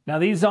zombie. Now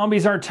these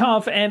zombies are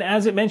tough, and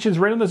as it mentions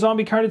right on the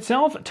zombie card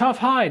itself, tough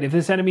hide. If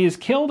this enemy is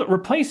killed,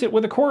 replace it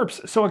with a corpse.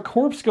 So a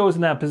corpse goes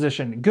in that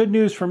position. Good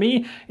news for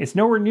me, it's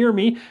nowhere near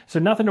me, so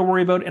nothing to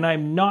worry about, and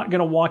I'm not going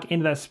to walk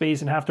into that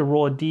space and have to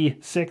roll a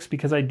d6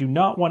 because I do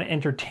not want to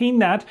entertain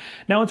that.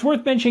 Now it's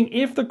worth mentioning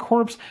if the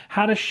corpse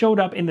had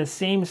showed up in the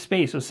same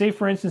space. So say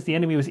for instance the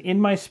enemy was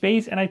in my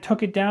space and I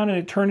took it down and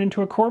it turned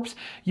into a corpse,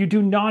 you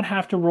do not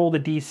have to roll the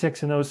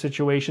d6 in those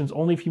situations.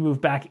 Only if you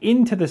move back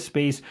into the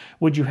space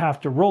would you have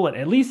to roll it.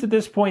 At least at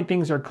this point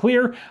things are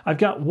clear. I've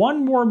got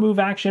one more move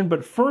action,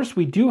 but first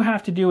we do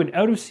have to do an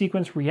out of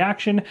sequence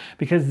reaction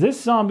because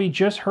this zombie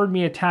just heard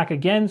me attack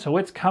again, so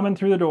it's coming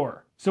through the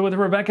door. So with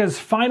Rebecca's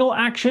final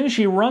action,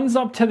 she runs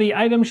up to the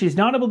item. She's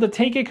not able to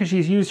take it because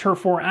she's used her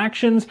 4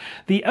 actions.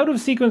 The out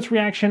of sequence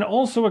reaction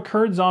also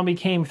occurred. Zombie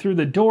came through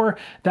the door.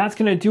 That's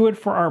going to do it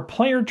for our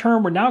player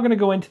turn. We're now going to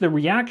go into the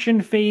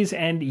reaction phase,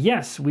 and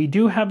yes, we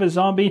do have a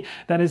zombie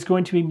that is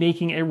going to be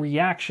making a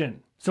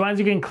reaction. So as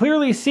you can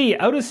clearly see,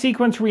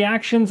 out-of-sequence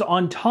reactions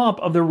on top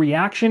of the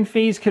reaction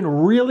phase can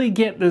really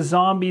get the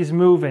zombies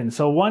moving.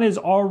 So one is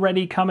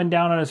already coming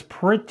down on us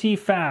pretty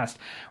fast.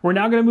 We're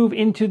now going to move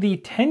into the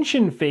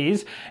tension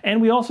phase,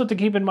 and we also have to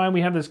keep in mind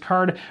we have this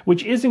card,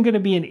 which isn't going to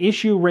be an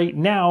issue right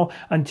now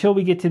until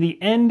we get to the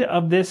end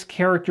of this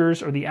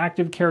character's, or the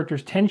active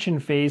character's tension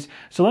phase.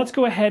 So let's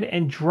go ahead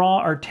and draw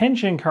our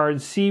tension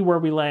cards, see where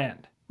we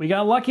land. We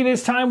got lucky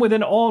this time with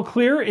an all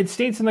clear. It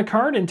states in the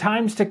card, in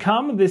times to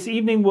come, this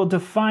evening will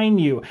define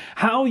you.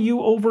 How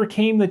you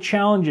overcame the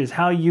challenges,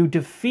 how you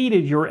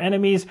defeated your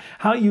enemies,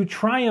 how you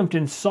triumphed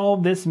and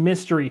solved this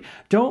mystery.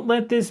 Don't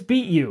let this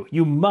beat you.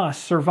 You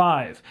must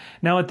survive.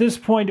 Now at this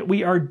point,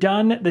 we are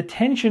done the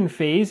tension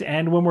phase,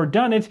 and when we're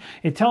done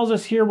it tells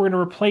us here we're going to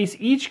replace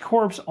each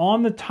corpse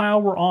on the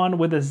tile we're on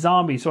with a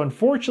zombie. So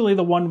unfortunately,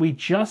 the one we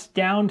just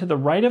downed to the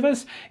right of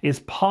us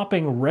is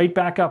popping right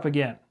back up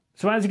again.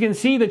 So as you can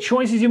see, the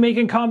choices you make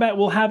in combat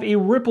will have a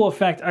ripple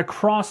effect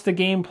across the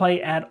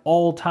gameplay at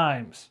all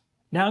times.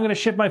 Now I'm going to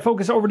shift my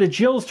focus over to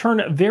Jill's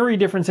turn. Very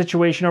different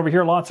situation over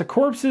here. Lots of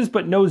corpses,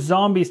 but no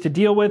zombies to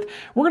deal with.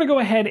 We're going to go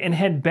ahead and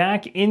head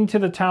back into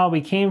the tile we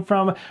came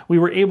from. We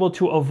were able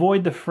to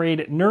avoid the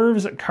frayed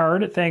nerves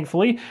card,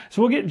 thankfully.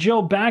 So we'll get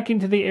Jill back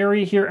into the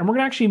area here, and we're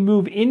going to actually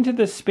move into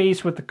the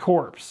space with the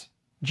corpse.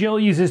 Jill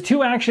uses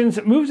 2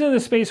 actions, moves into the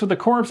space with the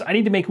corpse. I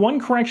need to make one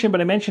correction,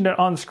 but I mentioned it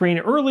on screen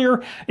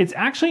earlier. It's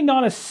actually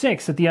not a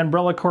 6 that the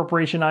Umbrella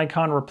Corporation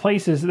icon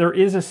replaces. There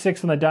is a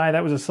 6 on the die.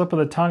 That was a slip of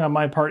the tongue on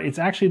my part. It's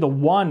actually the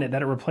 1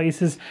 that it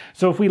replaces.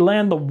 So if we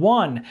land the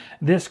 1,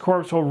 this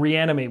corpse will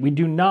reanimate. We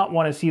do not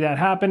want to see that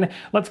happen.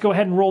 Let's go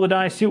ahead and roll the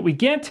die, see what we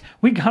get.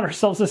 We got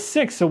ourselves a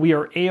 6, so we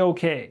are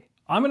A-okay.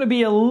 I'm going to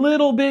be a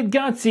little bit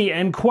gutsy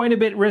and quite a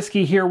bit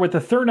risky here. With the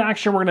third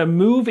action, we're going to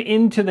move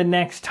into the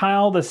next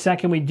tile. The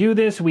second we do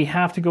this, we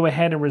have to go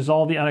ahead and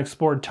resolve the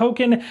unexplored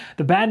token.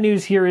 The bad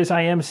news here is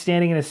I am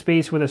standing in a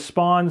space with a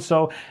spawn,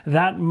 so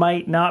that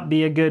might not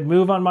be a good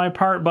move on my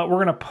part, but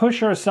we're going to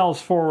push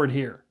ourselves forward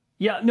here.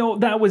 Yeah, no,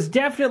 that was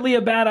definitely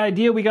a bad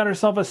idea. We got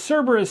ourselves a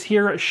Cerberus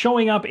here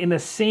showing up in the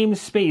same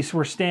space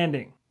we're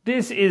standing.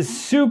 This is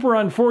super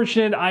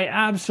unfortunate. I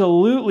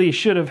absolutely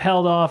should have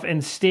held off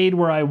and stayed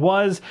where I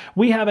was.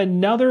 We have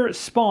another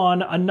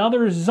spawn,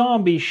 another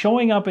zombie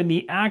showing up in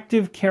the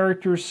active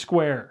character's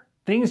square.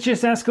 Things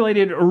just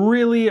escalated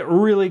really,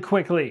 really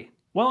quickly.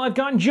 Well, I've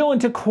gotten Jill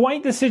into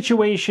quite the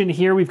situation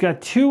here. We've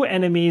got 2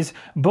 enemies.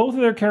 Both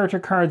of their character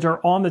cards are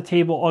on the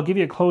table. I'll give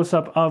you a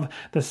close-up of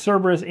the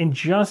Cerberus in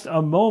just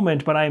a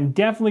moment, but I'm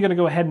definitely going to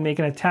go ahead and make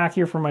an attack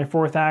here for my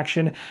 4th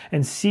action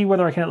and see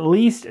whether I can at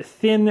least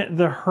thin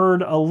the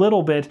herd a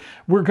little bit.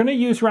 We're going to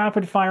use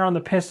rapid fire on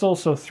the pistol,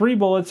 so 3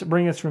 bullets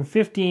bring us from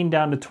 15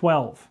 down to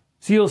 12.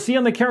 So you'll see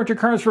on the character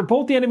cards for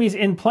both the enemies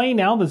in play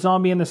now, the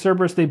zombie and the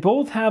Cerberus, they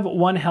both have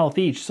 1 health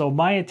each. So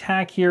my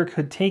attack here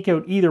could take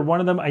out either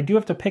one of them. I do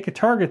have to pick a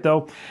target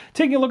though.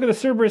 Taking a look at the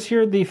Cerberus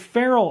here, the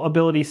Feral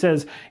ability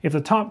says if the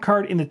top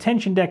card in the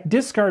tension deck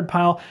discard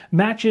pile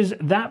matches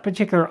that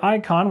particular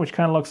icon, which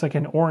kind of looks like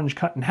an orange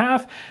cut in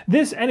half,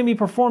 this enemy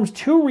performs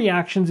 2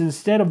 reactions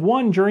instead of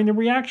 1 during the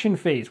reaction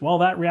phase. Well,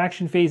 that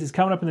reaction phase is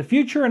coming up in the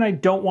future and I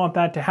don't want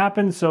that to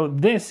happen, so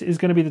this is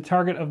going to be the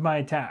target of my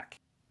attack.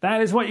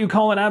 That is what you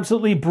call an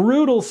absolutely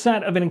brutal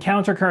set of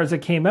encounter cards that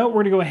came out.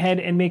 We're going to go ahead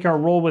and make our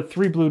roll with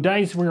 3 blue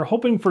dice. We're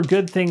hoping for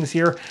good things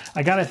here.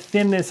 I got to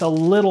thin this a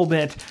little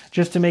bit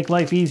just to make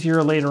life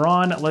easier later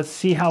on. Let's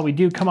see how we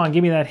do. Come on,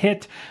 give me that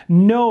hit.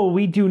 No,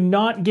 we do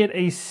not get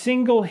a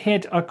single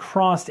hit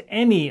across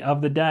any of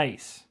the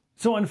dice.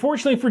 So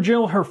unfortunately for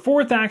Jill, her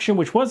 4th action,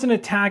 which was an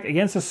attack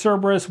against the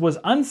Cerberus, was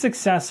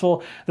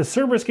unsuccessful. The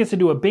Cerberus gets to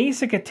do a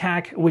basic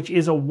attack, which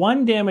is a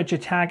 1 damage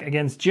attack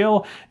against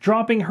Jill,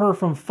 dropping her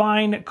from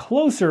fine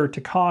closer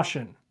to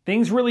caution.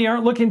 Things really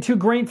aren't looking too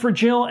great for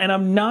Jill, and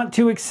I'm not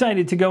too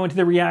excited to go into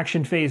the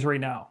reaction phase right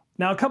now.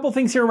 Now, a couple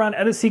things here around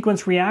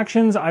out-of-sequence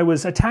reactions. I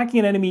was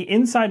attacking an enemy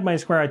inside my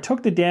square. I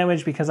took the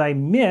damage because I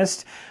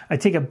missed. I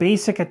take a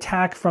basic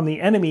attack from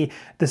the enemy.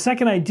 The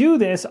second I do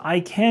this, I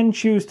can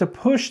choose to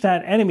push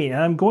that enemy,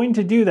 and I'm going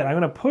to do that. I'm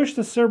going to push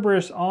the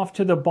Cerberus off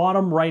to the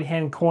bottom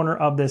right-hand corner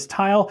of this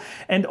tile.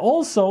 And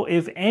also,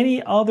 if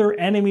any other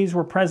enemies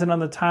were present on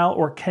the tile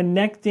or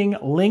connecting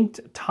linked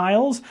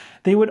tiles,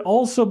 they would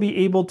also be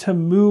able to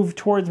move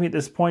towards me at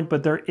this point,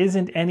 but there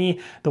isn't any.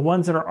 The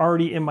ones that are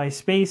already in my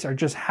space are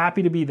just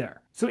happy to be there.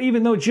 So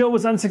even though Jill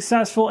was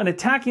unsuccessful in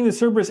attacking the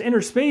Cerberus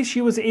inner space, she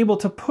was able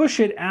to push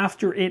it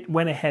after it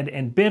went ahead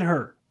and bit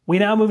her. We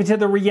now move into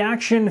the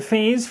reaction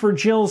phase for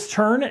Jill's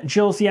turn.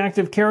 Jill's the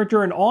active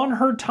character, and on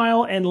her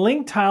tile and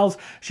link tiles,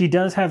 she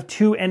does have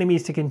 2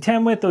 enemies to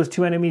contend with. Those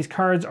 2 enemies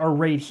cards are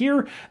right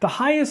here. The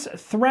highest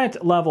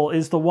threat level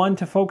is the one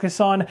to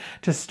focus on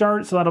to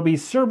start, so that'll be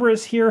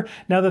Cerberus here.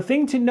 Now the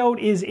thing to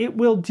note is it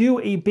will do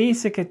a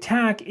basic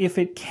attack if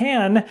it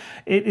can.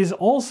 It is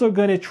also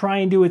going to try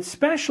and do its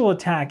special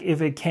attack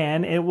if it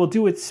can. It will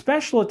do its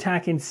special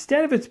attack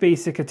instead of its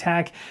basic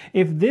attack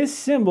if this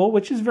symbol,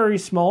 which is very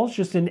small, it's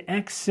just an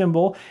X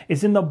symbol,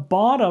 is in the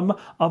bottom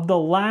of the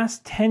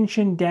last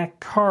tension deck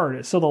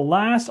card. So the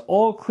last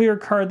all clear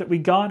card that we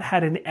got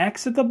had an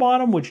X at the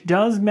bottom, which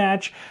does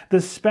match the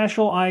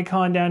special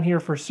icon down here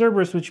for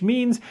Cerberus, which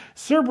means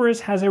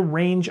Cerberus has a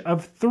range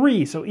of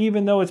 3. So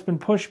even though it's been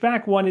pushed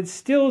back 1, it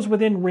still is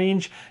within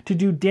range to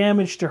do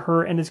damage to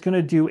her, and it's going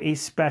to do a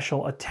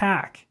special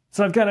attack.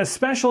 So I've got a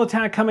special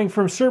attack coming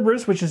from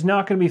Cerberus, which is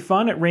not going to be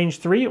fun at range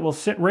 3. It will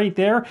sit right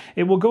there.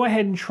 It will go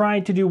ahead and try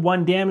to do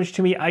 1 damage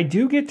to me. I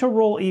do get to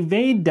roll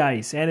evade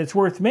dice, and it's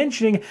worth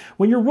mentioning,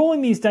 when you're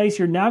rolling these dice,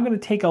 you're now going to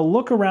take a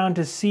look around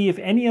to see if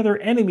any other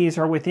enemies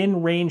are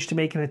within range to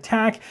make an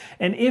attack,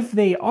 and if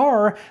they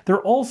are, they're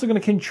also going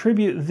to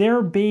contribute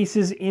their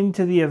bases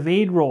into the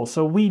evade roll.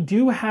 So we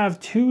do have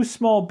 2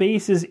 small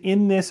bases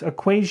in this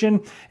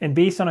equation, and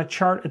based on a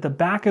chart at the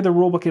back of the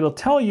rulebook, it'll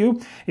tell you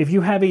if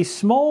you have a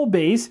small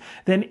base,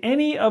 then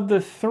any of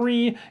the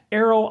 3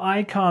 arrow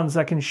icons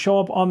that can show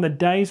up on the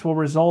dice will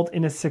result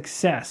in a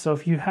success. So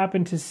if you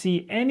happen to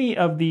see any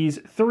of these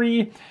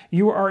 3,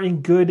 you are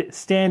in good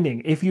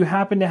standing. If you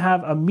happen to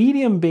have a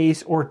medium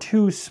base or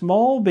 2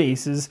 small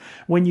bases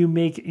when you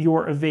make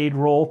your evade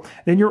roll,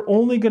 then you're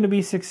only going to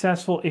be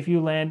successful if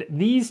you land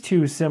these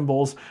 2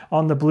 symbols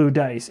on the blue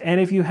dice. And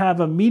if you have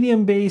a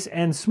medium base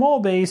and small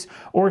base,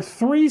 or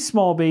 3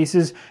 small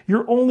bases,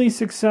 you're only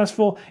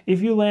successful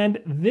if you land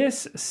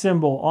this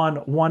symbol on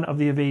one of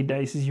the evade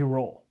dice as you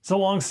roll. So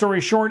long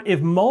story short,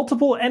 if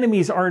multiple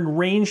enemies are in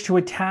range to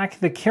attack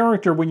the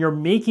character when you're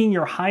making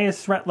your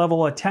highest threat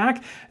level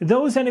attack,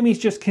 those enemies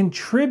just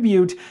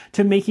contribute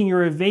to making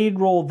your evade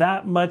roll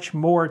that much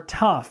more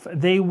tough.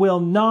 They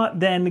will not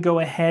then go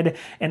ahead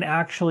and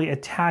actually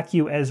attack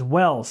you as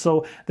well.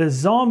 So the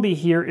zombie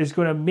here is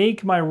going to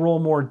make my roll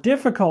more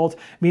difficult,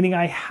 meaning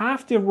I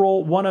have to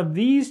roll one of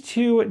these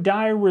 2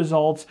 die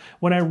results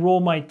when I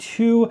roll my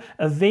 2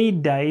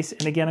 evade dice.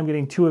 And again, I'm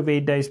getting 2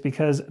 evade dice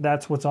because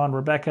that's what's on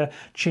Rebecca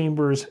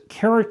Chambers'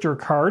 character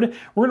card.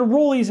 We're going to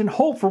roll these and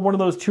hope for one of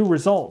those 2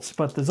 results,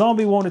 but the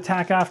zombie won't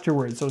attack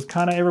afterwards, so it's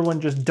kind of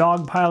everyone just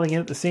dogpiling in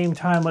at the same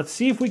time. Let's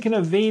see if we can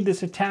evade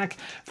this attack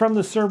from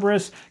the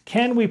Cerberus.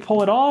 Can we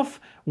pull it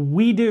off?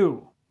 We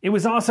do. It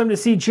was awesome to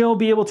see Jill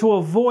be able to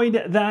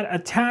avoid that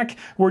attack.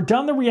 We're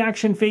done the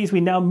reaction phase.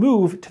 We now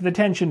move to the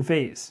tension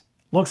phase.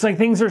 Looks like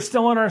things are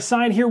still on our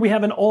side here. We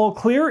have an all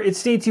clear. It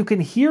states you can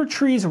hear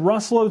trees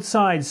rustle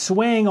outside,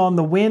 swaying on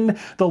the wind.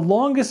 The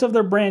longest of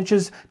their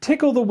branches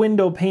tickle the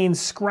window panes,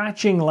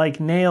 scratching like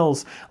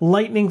nails.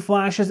 Lightning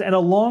flashes and a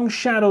long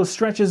shadow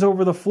stretches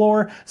over the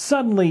floor.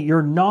 Suddenly,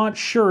 you're not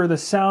sure the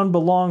sound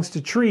belongs to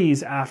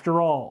trees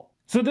after all.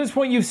 So at this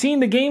point, you've seen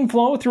the game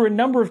flow through a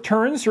number of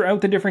turns throughout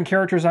the different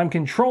characters I'm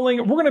controlling.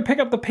 We're going to pick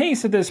up the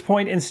pace at this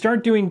point and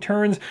start doing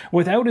turns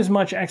without as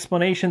much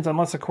explanations,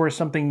 unless, of course,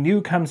 something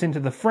new comes into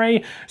the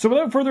fray. So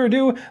without further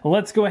ado,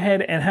 let's go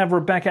ahead and have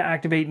Rebecca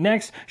activate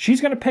next. She's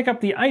going to pick up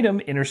the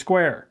item in her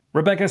square.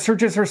 Rebecca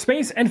searches her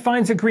space and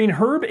finds a green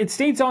herb. It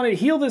states on it,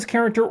 heal this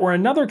character or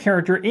another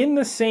character in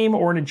the same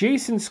or an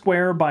adjacent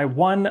square by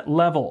 1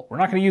 level. We're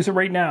not going to use it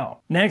right now.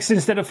 Next,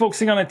 instead of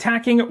focusing on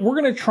attacking,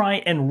 we're going to try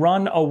and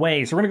run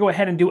away. So we're going to go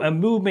ahead and do a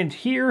movement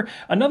here,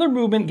 another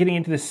movement getting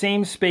into the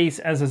same space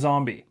as a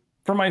zombie.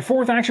 For my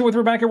 4th action with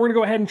Rebecca, we're going to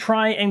go ahead and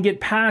try and get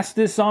past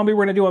this zombie.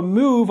 We're going to do a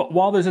move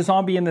while there's a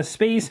zombie in the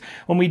space.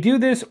 When we do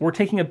this, we're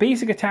taking a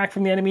basic attack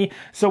from the enemy,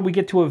 so we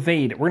get to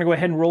evade. We're going to go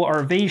ahead and roll our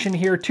evasion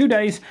here. 2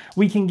 dice.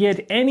 We can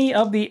get any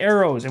of the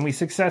arrows, and we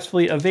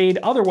successfully evade.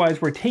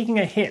 Otherwise, we're taking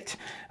a hit.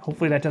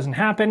 Hopefully that doesn't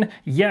happen.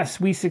 Yes,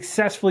 we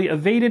successfully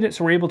evaded it,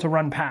 so we're able to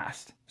run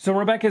past. So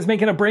Rebecca is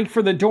making a break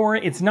for the door.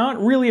 It's not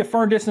really a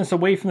far distance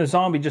away from the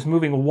zombie, just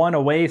moving 1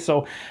 away.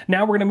 So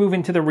now we're going to move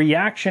into the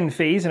reaction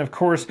phase. And of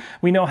course,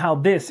 we know how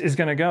this is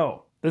going to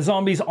go. The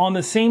zombies on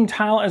the same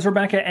tile as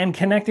Rebecca and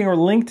connecting or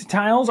linked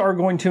tiles are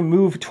going to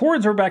move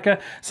towards Rebecca,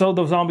 so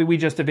the zombie we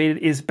just evaded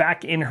is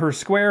back in her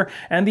square,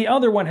 and the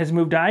other one has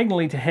moved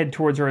diagonally to head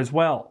towards her as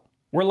well.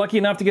 We're lucky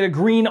enough to get a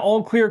green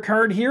all clear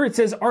card here. It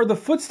says, are the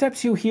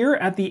footsteps you hear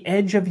at the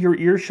edge of your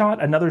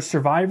earshot another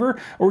survivor,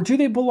 or do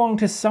they belong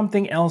to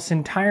something else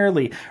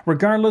entirely?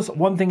 Regardless,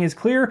 one thing is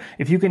clear,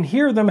 if you can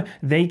hear them,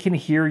 they can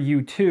hear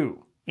you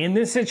too. In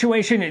this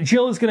situation,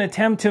 Jill is going to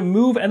attempt to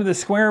move out of the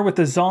square with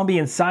the zombie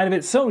inside of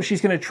it, so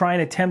she's going to try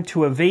and attempt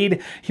to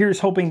evade. Here's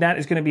hoping that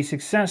is going to be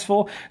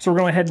successful. So we're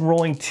going ahead and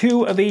rolling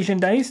 2 evasion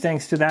dice,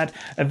 thanks to that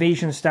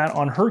evasion stat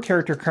on her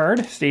character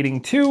card, stating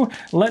 2.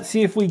 Let's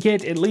see if we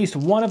get at least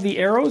one of the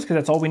arrows, because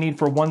that's all we need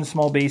for one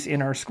small base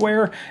in our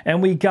square,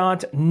 and we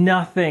got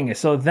nothing.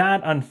 So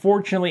that,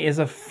 unfortunately, is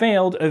a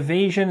failed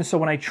evasion. So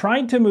when I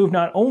tried to move,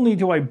 not only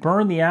do I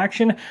burn the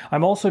action,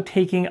 I'm also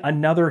taking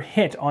another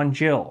hit on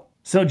Jill.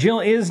 So Jill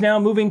is now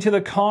moving to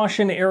the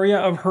caution area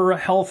of her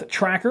health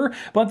tracker,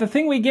 but the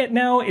thing we get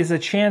now is a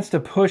chance to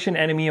push an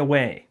enemy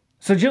away.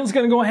 So Jill's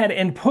going to go ahead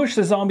and push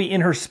the zombie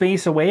in her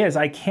space away, as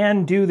I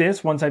can do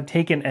this once I've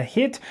taken a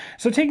hit.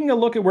 So taking a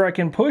look at where I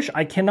can push,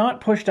 I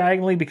cannot push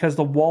diagonally because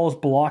the wall is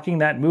blocking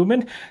that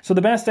movement. So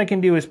the best I can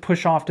do is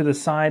push off to the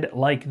side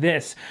like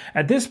this.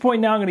 At this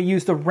point now, I'm going to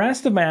use the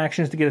rest of my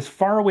actions to get as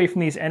far away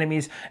from these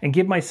enemies and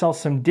give myself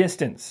some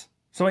distance.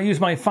 So I use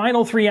my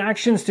final 3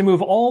 actions to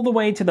move all the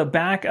way to the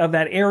back of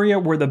that area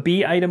where the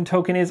B item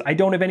token is. I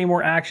don't have any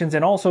more actions,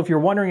 and also if you're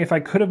wondering if I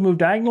could have moved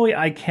diagonally,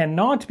 I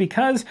cannot,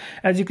 because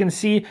as you can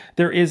see,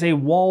 there is a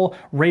wall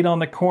right on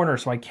the corner,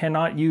 so I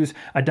cannot use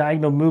a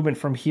diagonal movement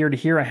from here to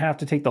here. I have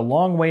to take the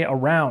long way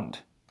around.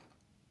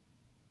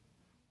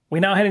 We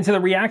now head into the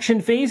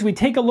reaction phase. We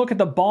take a look at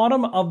the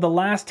bottom of the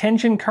last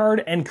tension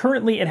card, and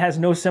currently it has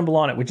no symbol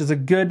on it, which is a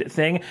good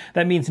thing.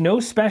 That means no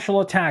special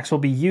attacks will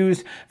be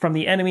used from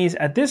the enemies.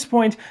 At this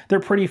point,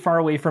 they're pretty far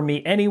away from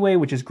me anyway,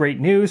 which is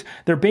great news.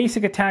 Their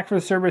basic attack for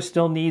the service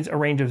still needs a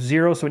range of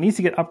 0, so it needs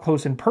to get up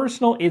close and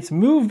personal. Its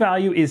move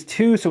value is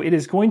 2, so it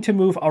is going to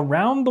move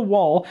around the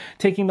wall,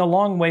 taking the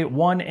long way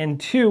 1 and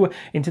 2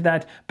 into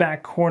that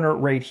back corner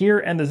right here,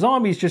 and the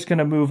zombie's just going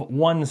to move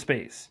 1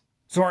 space.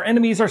 So our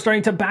enemies are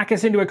starting to back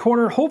us into a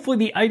corner. Hopefully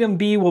the item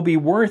B will be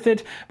worth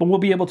it, but we'll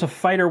be able to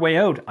fight our way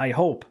out, I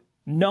hope.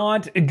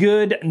 Not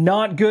good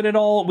at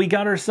all. We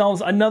got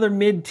ourselves another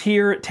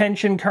mid-tier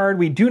tension card.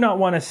 We do not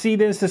want to see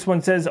this. This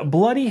one says,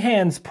 bloody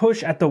hands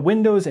push at the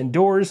windows and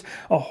doors,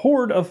 a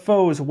horde of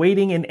foes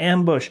waiting in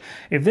ambush.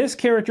 If this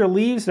character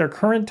leaves their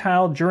current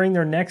tile during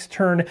their next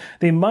turn,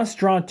 they must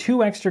draw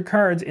 2 extra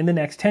cards in the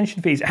next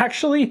tension phase.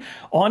 Actually,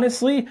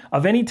 honestly,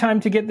 of any time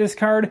to get this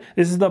card,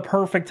 this is the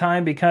perfect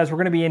time, because we're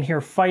going to be in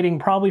here fighting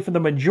probably for the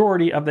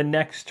majority of the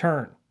next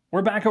turn.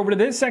 We're back over to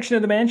this section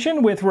of the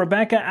mansion with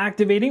Rebecca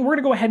activating. We're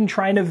going to go ahead and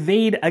try and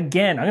evade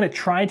again. I'm going to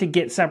try to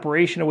get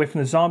separation away from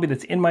the zombie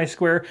that's in my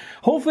square.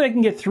 Hopefully I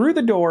can get through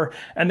the door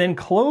and then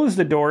close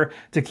the door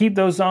to keep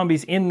those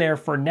zombies in there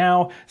for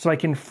now, so I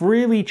can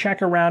freely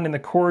check around in the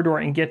corridor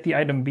and get the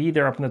item B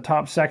there up in the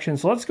top section.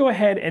 So let's go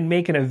ahead and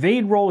make an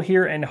evade roll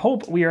here and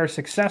hope we are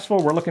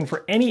successful. We're looking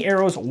for any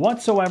arrows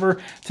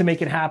whatsoever to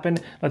make it happen.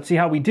 Let's see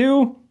how we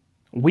do.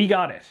 We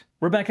got it.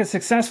 Rebecca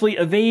successfully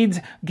evades,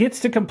 gets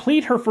to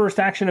complete her first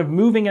action of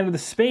moving out of the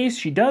space.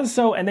 She does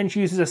so, and then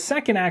she uses a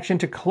second action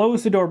to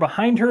close the door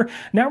behind her.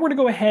 Now we're going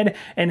to go ahead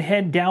and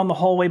head down the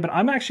hallway, but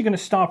I'm actually going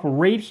to stop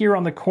right here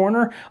on the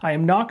corner. I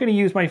am not going to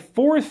use my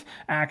 4th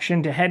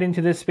action to head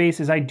into this space,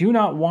 as I do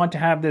not want to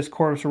have this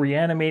corpse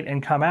reanimate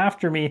and come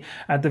after me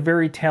at the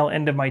very tail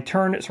end of my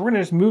turn. So we're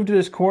going to just move to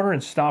this corner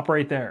and stop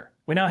right there.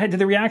 We now head to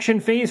the reaction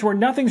phase, where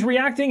nothing's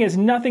reacting, as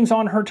nothing's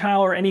on her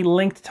tile or any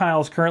linked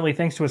tiles currently,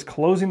 thanks to us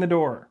closing the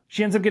door.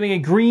 She ends up getting a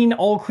green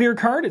all clear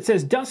card. It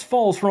says, dust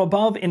falls from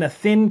above in a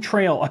thin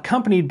trail,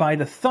 accompanied by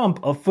the thump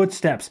of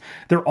footsteps.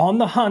 They're on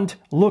the hunt,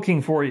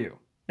 looking for you.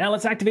 Now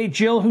let's activate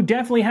Jill, who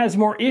definitely has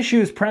more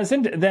issues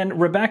present than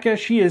Rebecca.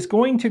 She is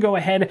going to go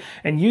ahead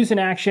and use an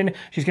action.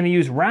 She's going to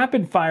use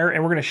rapid fire,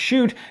 and we're going to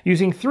shoot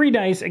using 3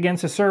 dice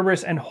against a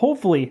Cerberus and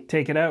hopefully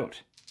take it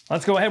out.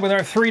 Let's go ahead with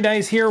our 3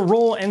 dice here,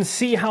 roll and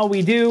see how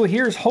we do.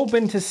 Here's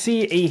hoping to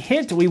see a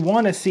hit. We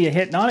want to see a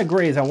hit, not a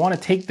graze. I want to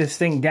take this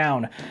thing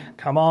down.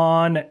 Come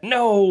on.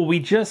 No, we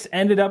just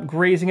ended up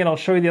grazing it. I'll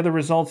show you the other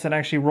results that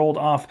actually rolled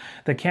off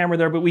the camera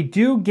there, but we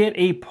do get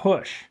a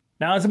push.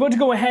 Now I was about to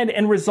go ahead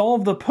and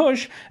resolve the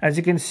push. As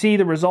you can see,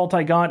 the result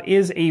I got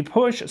is a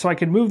push, so I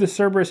can move the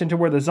Cerberus into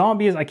where the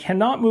zombie is. I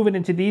cannot move it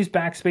into these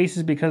back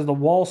spaces because the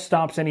wall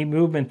stops any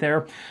movement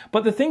there.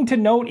 But the thing to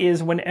note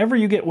is, whenever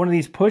you get one of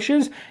these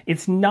pushes,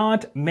 it's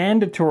not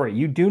mandatory.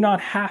 You do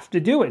not have to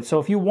do it. So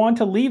if you want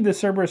to leave the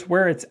Cerberus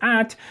where it's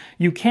at,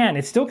 you can.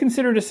 It's still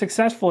considered a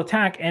successful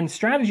attack, and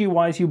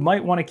strategy-wise, you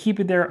might want to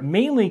keep it there,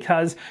 mainly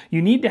because you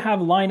need to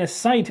have line of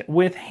sight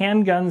with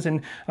handguns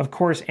and, of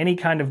course, any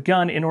kind of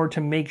gun in order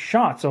to make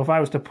shot. So if I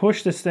was to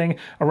push this thing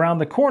around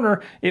the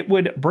corner, it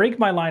would break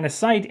my line of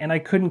sight and I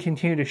couldn't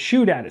continue to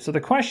shoot at it. So the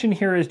question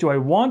here is, do I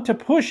want to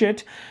push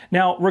it?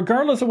 Now,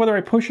 regardless of whether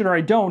I push it or I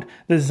don't,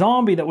 the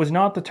zombie that was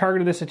not the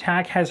target of this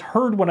attack has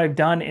heard what I've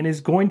done and is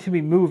going to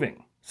be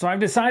moving. So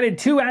I've decided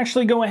to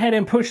actually go ahead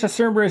and push the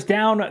Cerberus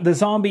down. The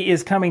zombie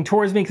is coming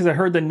towards me because I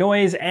heard the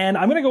noise, and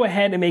I'm going to go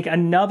ahead and make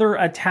another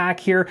attack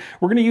here.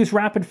 We're going to use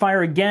rapid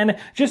fire again.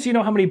 Just so you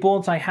know how many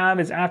bullets I have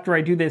is after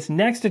I do this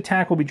next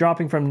attack, we'll be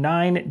dropping from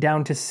 9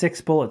 down to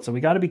 6 bullets. So we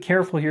got to be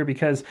careful here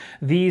because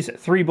these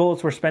 3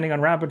 bullets we're spending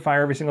on rapid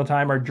fire every single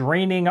time are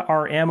draining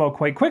our ammo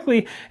quite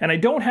quickly, and I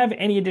don't have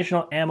any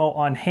additional ammo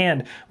on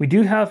hand. We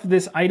do have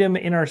this item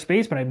in our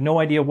space, but I have no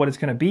idea what it's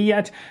going to be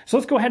yet. So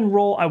let's go ahead and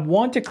roll. I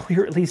want to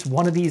clear at least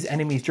one of these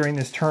enemies during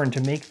this turn to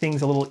make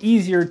things a little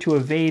easier to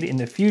evade in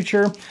the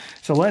future.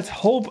 So let's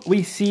hope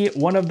we see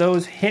one of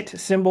those hit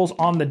symbols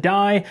on the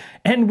die,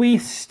 and we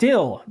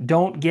still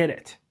don't get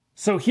it.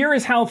 So here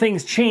is how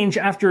things change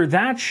after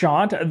that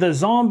shot. The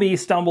zombie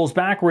stumbles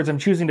backwards. I'm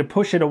choosing to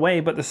push it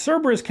away, but the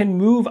Cerberus can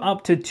move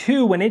up to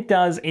 2 when it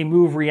does a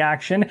move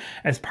reaction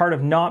as part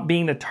of not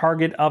being the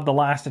target of the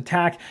last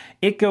attack.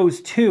 It goes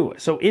 2.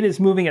 So it is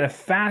moving at a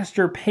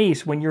faster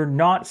pace when you're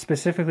not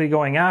specifically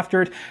going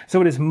after it.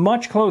 So it is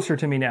much closer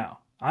to me now.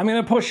 I'm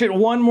going to push it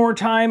one more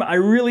time. I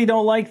really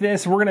don't like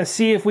this. We're going to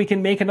see if we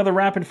can make another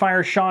rapid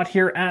fire shot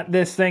here at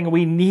this thing.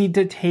 We need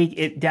to take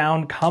it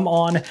down. Come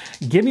on.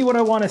 Give me what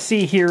I want to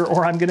see here,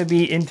 or I'm going to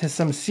be into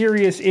some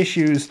serious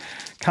issues.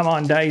 Come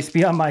on, dice.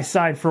 Be on my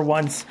side for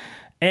once.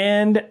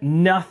 And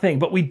nothing.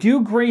 But we do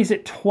graze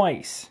it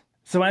twice.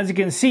 So as you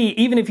can see,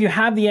 even if you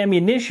have the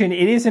ammunition,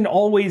 it isn't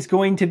always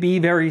going to be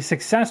very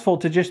successful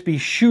to just be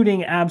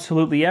shooting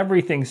absolutely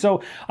everything.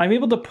 So I'm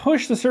able to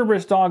push the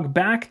Cerberus dog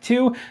back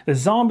 2. The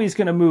zombie's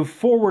going to move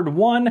forward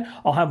 1.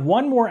 I'll have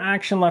 1 more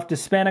action left to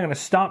spend. I'm going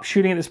to stop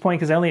shooting at this point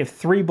because I only have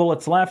 3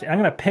 bullets left. And I'm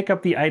going to pick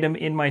up the item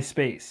in my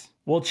space.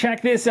 Well,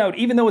 check this out.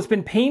 Even though it's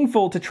been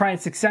painful to try and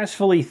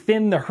successfully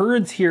thin the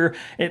herds here,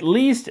 at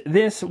least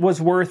this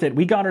was worth it.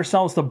 We got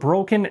ourselves the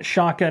broken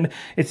shotgun.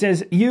 It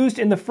says used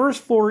in the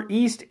first floor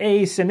East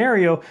A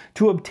scenario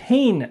to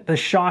obtain the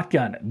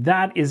shotgun.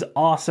 That is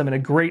awesome and a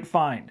great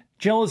find.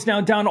 Jill is now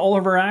down all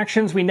of her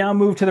actions. We now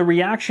move to the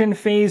reaction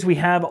phase. We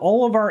have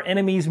all of our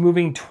enemies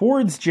moving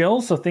towards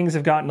Jill, so things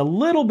have gotten a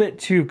little bit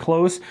too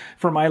close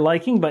for my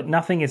liking, but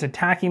nothing is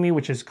attacking me,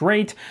 which is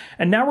great.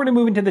 And now we're going to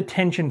move into the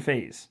tension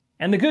phase.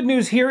 And the good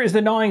news here is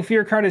the Gnawing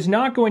Fear card is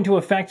not going to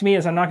affect me,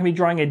 as I'm not going to be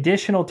drawing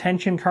additional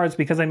tension cards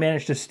because I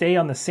managed to stay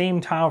on the same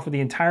tile for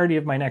the entirety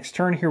of my next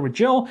turn here with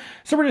Jill.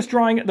 So we're just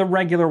drawing the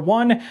regular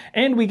one,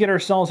 and we get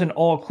ourselves an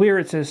all clear.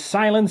 It says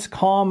silence,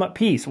 calm,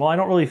 peace. Well, I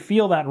don't really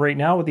feel that right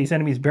now with these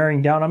enemies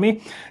bearing down on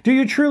me. Do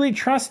you truly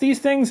trust these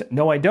things?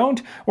 No, I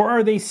don't. Or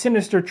are they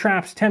sinister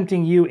traps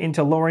tempting you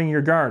into lowering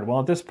your guard?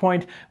 Well, at this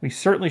point, we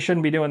certainly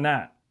shouldn't be doing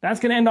that. That's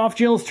going to end off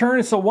Jill's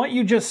turn, so what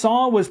you just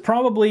saw was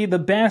probably the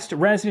best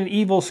Resident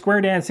Evil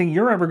square dancing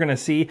you're ever going to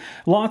see.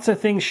 Lots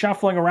of things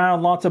shuffling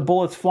around, lots of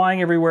bullets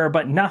flying everywhere,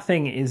 but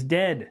nothing is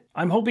dead.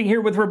 I'm hoping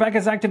here with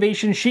Rebecca's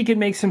activation, she can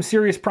make some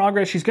serious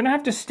progress. She's going to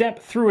have to step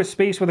through a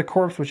space with a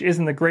corpse, which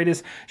isn't the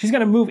greatest. She's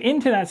going to move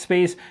into that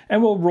space,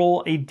 and we'll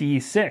roll a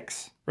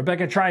d6.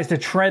 Rebecca tries to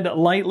tread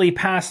lightly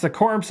past the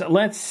corpse.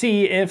 Let's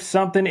see if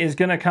something is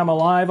going to come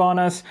alive on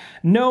us.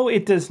 No,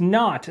 it does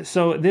not.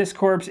 So this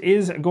corpse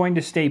is going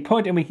to stay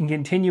put and we can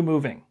continue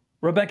moving.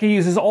 Rebecca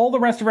uses all the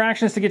rest of her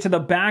actions to get to the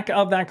back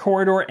of that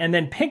corridor and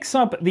then picks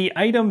up the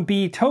item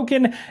B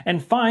token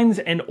and finds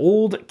an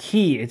old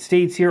key. It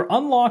states here,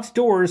 unlocks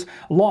doors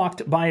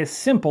locked by a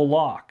simple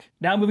lock.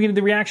 Now moving into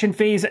the reaction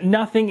phase,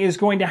 nothing is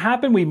going to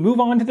happen. We move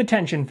on to the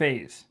tension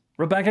phase.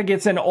 Rebecca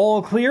gets an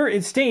all clear.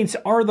 It states,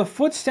 are the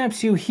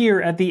footsteps you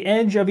hear at the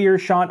edge of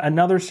earshot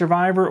another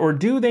survivor, or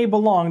do they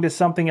belong to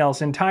something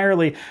else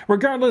entirely?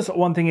 Regardless,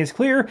 one thing is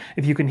clear.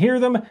 If you can hear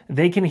them,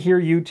 they can hear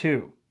you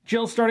too.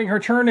 Jill starting her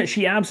turn.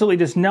 She absolutely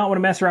does not want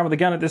to mess around with the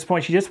gun at this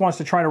point. She just wants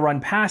to try to run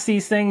past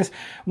these things.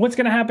 What's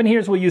going to happen here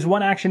is we'll use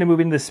one action to move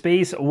into the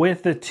space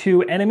with the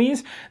 2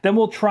 enemies. Then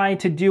we'll try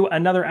to do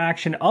another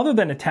action other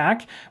than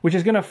attack, which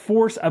is going to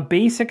force a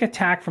basic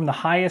attack from the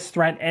highest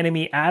threat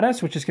enemy at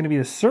us, which is going to be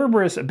the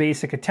Cerberus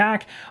basic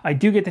attack. I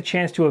do get the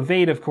chance to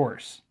evade, of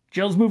course.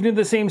 Jill's moved into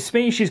the same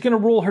space. She's going to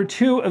roll her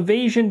 2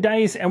 evasion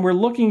dice, and we're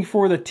looking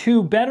for the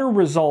 2 better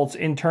results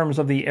in terms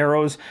of the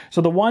arrows.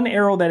 So the one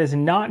arrow that is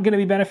not going to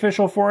be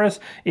beneficial for us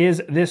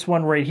is this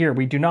one right here.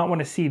 We do not want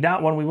to see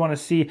that one. We want to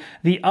see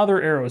the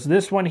other arrows,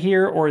 this one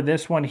here or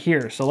this one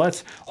here. So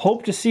let's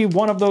hope to see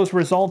one of those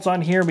results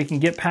on here. We can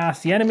get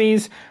past the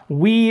enemies.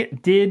 We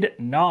did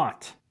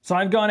not. So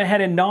I've gone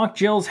ahead and knocked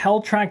Jill's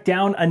health track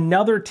down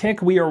another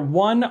tick. We are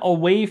 1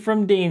 away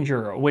from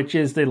danger, which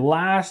is the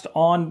last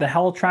on the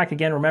health track.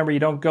 Again, remember, you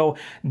don't go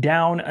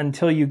down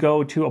until you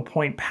go to a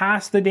point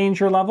past the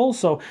danger level.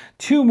 So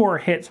 2 more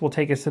hits will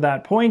take us to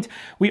that point.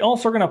 We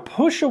also are going to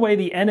push away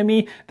the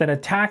enemy that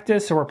attacked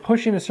us. So we're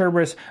pushing the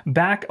Cerberus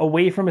back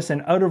away from us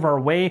and out of our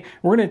way.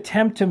 We're going to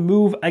attempt to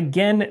move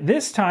again.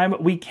 This time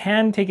we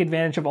can take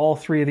advantage of all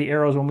 3 of the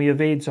arrows when we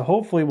evade. So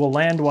hopefully we'll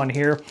land one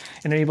here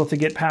and able to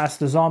get past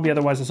the zombie.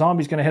 Otherwise, the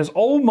zombie's going to hit us.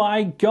 Oh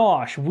my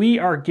gosh, we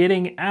are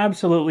getting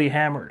absolutely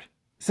hammered.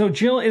 So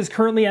Jill is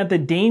currently at the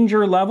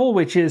danger level,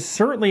 which is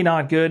certainly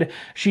not good.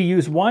 She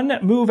used one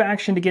move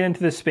action to get into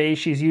the space.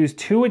 She's used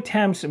 2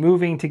 attempts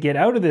moving to get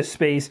out of this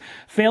space,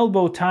 failed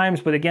both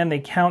times, but again, they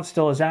count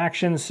still as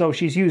actions. So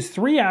she's used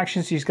 3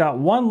 actions. She's got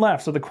 1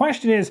 left. So the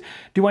question is,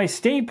 do I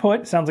stay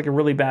put? Sounds like a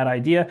really bad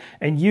idea,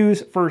 and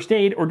use first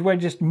aid, or do I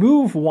just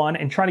move 1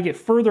 and try to get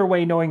further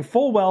away, knowing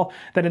full well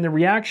that in the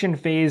reaction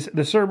phase,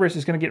 the Cerberus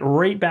is going to get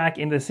right back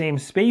into the same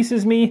space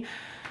as me?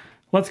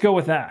 Let's go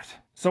with that.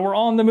 So we're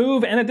on the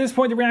move, and at this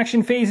point the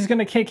reaction phase is going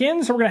to kick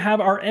in, so we're going to have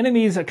our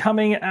enemies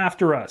coming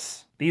after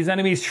us. These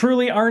enemies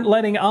truly aren't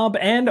letting up,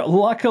 and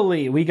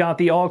luckily we got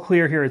the all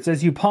clear here. It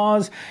says you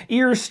pause,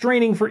 ears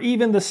straining for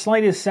even the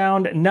slightest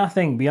sound,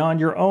 nothing beyond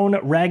your own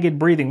ragged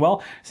breathing.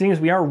 Well, seeing as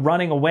we are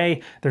running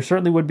away, there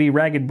certainly would be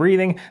ragged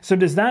breathing. So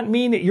does that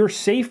mean that you're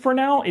safe for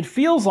now? It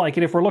feels like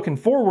it if we're looking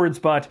forwards,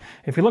 but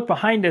if we look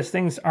behind us,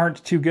 things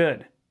aren't too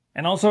good.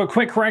 And also a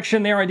quick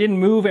correction there, I didn't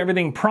move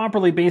everything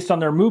properly based on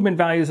their movement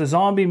values. The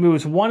zombie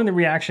moves 1 in the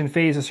reaction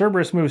phase, the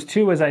Cerberus moves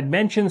 2 as I'd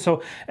mentioned,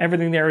 so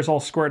everything there is all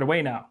squared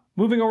away now.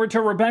 Moving over to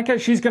Rebecca,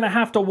 she's going to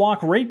have to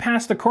walk right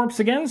past the corpse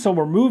again, so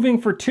we're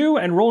moving for 2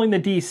 and rolling the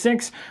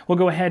d6. We'll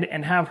go ahead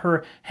and have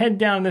her head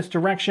down this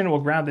direction. We'll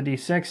grab the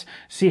d6,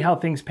 see how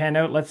things pan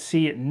out. Let's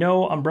see,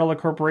 no Umbrella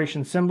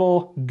Corporation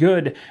symbol,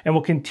 good. And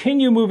we'll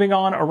continue moving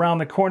on around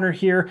the corner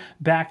here,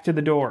 back to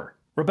the door.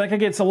 Rebecca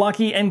gets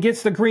lucky and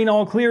gets the green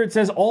all clear. It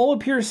says all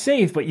appears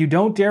safe, but you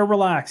don't dare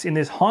relax. In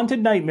this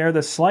haunted nightmare,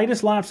 the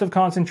slightest lapse of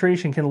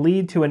concentration can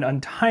lead to an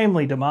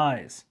untimely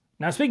demise.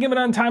 Now, speaking of an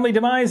untimely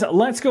demise,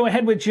 let's go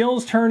ahead with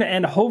Jill's turn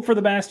and hope for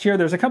the best here.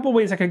 There's a couple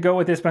ways I could go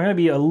with this, but I'm going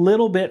to be a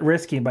little bit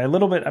risky. By a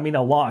little bit, I mean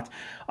a lot.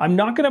 I'm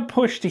not going to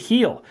push to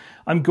heal.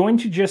 I'm going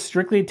to just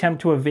strictly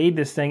attempt to evade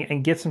this thing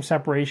and get some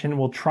separation.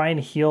 We'll try and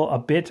heal a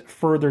bit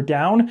further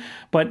down,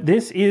 but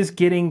this is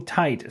getting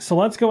tight. So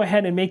let's go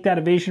ahead and make that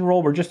evasion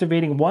roll. We're just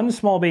evading 1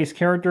 small base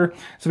character.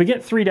 So we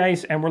get 3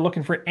 dice, and we're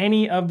looking for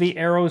any of the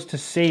arrows to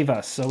save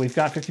us. So we've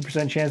got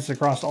 50% chances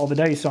across all the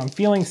dice, so I'm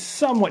feeling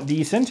somewhat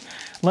decent.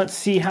 Let's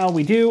see how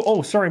we do.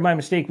 Oh, sorry, my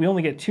mistake. We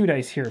only get 2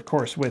 dice here, of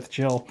course, with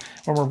Jill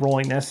when we're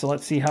rolling this. So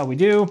let's see how we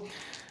do.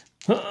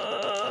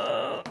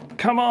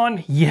 Come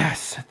on.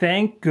 Yes,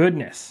 thank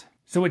goodness.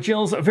 So with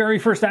Jill's very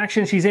first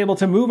action, she's able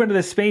to move into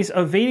this space,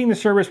 evading the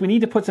Cerberus. We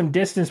need to put some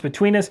distance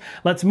between us.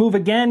 Let's move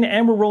again,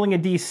 and we're rolling a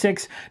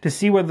d6 to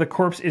see whether the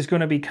corpse is going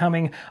to be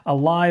coming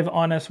alive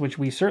on us, which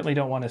we certainly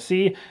don't want to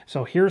see.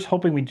 So here's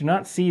hoping we do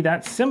not see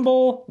that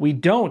symbol. We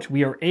don't.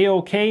 We are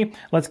A-okay.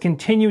 Let's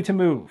continue to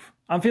move.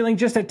 I'm feeling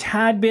just a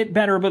tad bit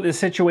better about this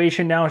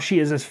situation now. She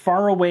is as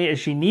far away as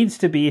she needs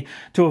to be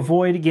to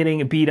avoid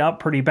getting beat up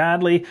pretty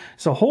badly.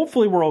 So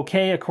hopefully we're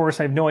okay. Of course,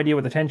 I have no idea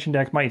what the tension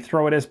deck might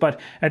throw at us, but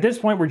at this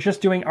point, we're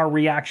just doing our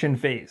reaction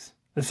phase.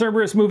 The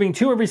Cerberus moving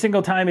 2 every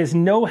single time is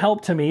no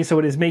help to me, so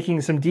it is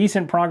making some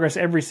decent progress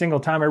every single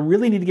time. I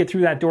really need to get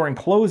through that door and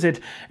close it,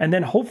 and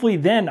then hopefully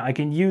then I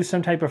can use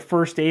some type of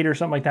first aid or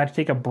something like that to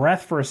take a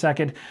breath for a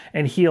second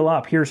and heal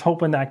up. Here's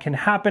hoping that can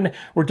happen.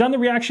 We're done the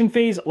reaction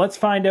phase. Let's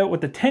find out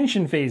what the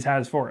tension phase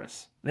has for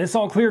us. This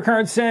all clear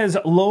card says,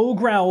 low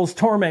growls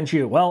torment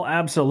you. Well,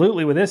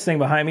 absolutely with this thing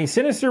behind me.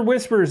 Sinister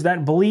whispers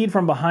that bleed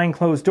from behind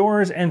closed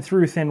doors and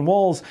through thin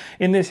walls.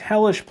 In this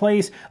hellish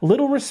place,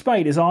 little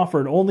respite is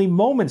offered, only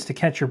moments to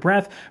catch your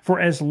breath for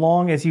as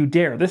long as you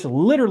dare. This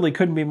literally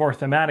couldn't be more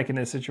thematic in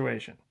this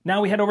situation. Now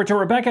we head over to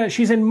Rebecca.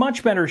 She's in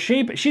much better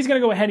shape. She's going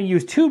to go ahead and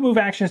use 2 move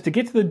actions to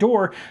get to the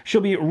door.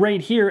 She'll be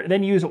right here,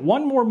 then use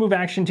 1 more move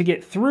action to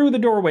get through the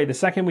doorway. The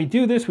second we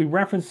do this, we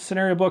reference the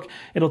scenario book.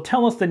 It'll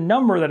tell us the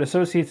number that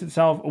associates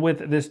itself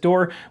with this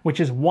door, which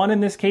is 1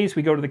 in this case.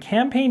 We go to the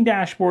campaign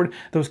dashboard,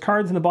 those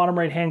cards in the bottom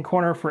right hand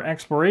corner for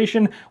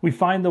exploration. We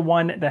find the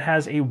one that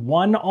has a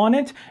 1 on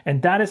it,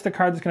 and that is the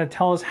card that's going to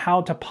tell us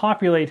how to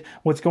populate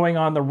what's going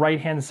on the right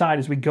hand side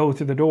as we go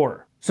through the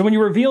door. So when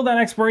you reveal that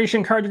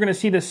exploration card, you're going to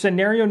see the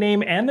scenario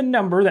name and the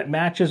number that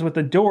matches with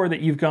the door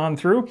that you've gone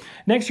through.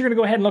 Next, you're going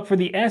to go ahead and look for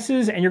the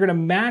S's, and you're going to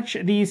match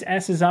these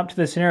S's up to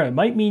the scenario. It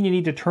might mean you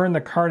need to turn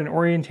the card and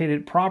orientate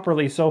it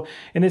properly. So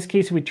in this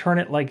case, if we turn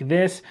it like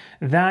this,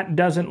 that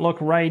doesn't look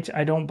right,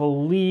 I don't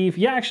believe.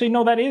 Yeah, actually,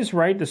 no, that is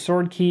right. The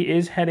sword key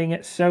is heading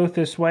south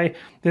this way.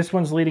 This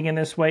one's leading in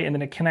this way, and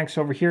then it connects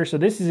over here. So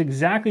this is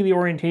exactly the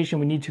orientation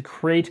we need to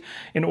create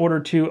in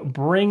order to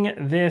bring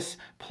this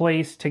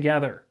place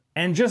together.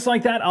 And just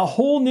like that, a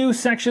whole new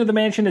section of the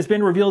mansion has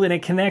been revealed, and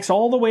it connects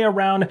all the way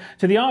around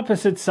to the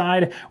opposite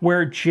side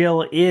where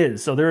Jill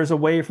is. So there is a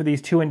way for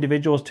these 2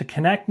 individuals to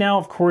connect now.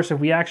 Of course, if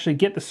we actually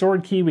get the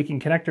sword key, we can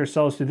connect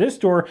ourselves to this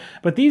door,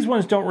 but these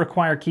ones don't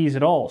require keys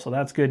at all. So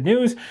that's good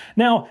news.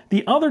 Now,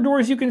 the other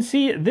doors you can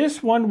see,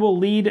 this one will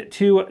lead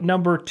to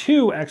number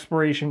 2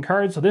 exploration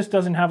card. So this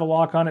doesn't have a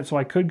lock on it, so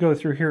I could go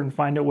through here and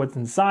find out what's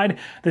inside.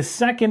 The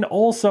second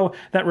also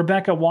that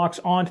Rebecca walks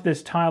onto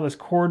this tile, this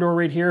corridor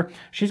right here,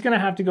 she's going to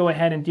have to go go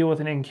ahead and deal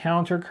with an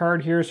encounter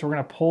card here, so we're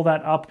going to pull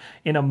that up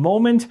in a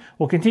moment.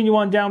 We'll continue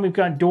on down. We've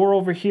got door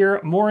over here,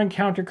 more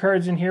encounter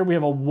cards in here. We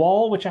have a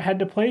wall, which I had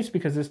to place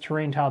because this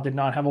terrain tile did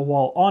not have a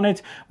wall on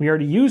it. We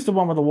already used the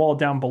one with the wall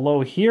down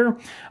below here.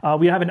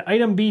 We have an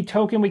item B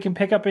token we can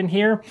pick up in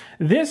here.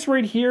 This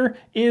right here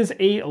is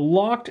a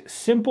locked,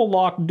 simple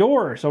lock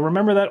door. So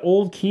remember that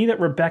old key that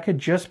Rebecca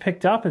just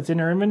picked up? It's in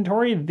her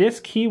inventory. This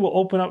key will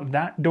open up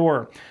that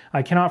door.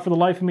 I cannot for the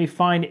life of me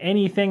find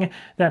anything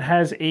that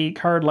has a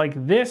card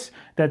like this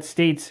that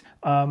states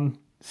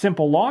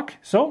simple lock.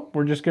 So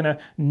we're just going to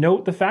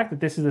note the fact that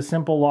this is a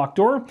simple lock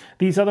door.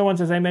 These other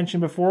ones, as I mentioned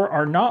before,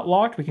 are not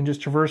locked. We can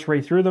just traverse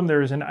right through them.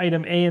 There is an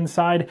item A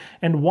inside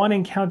and one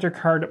encounter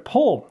card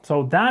pull.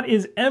 So that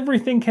is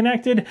everything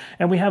connected.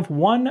 And we have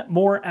one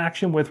more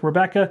action with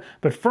Rebecca.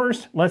 But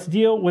first, let's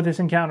deal with this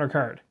encounter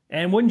card.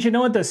 And wouldn't you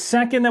know it, the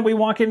second that we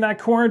walk in that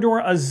corridor,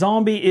 a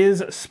zombie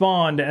is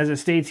spawned. As it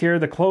states here,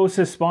 the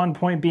closest spawn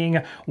point being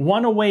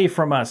one away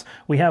from us.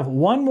 We have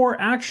one more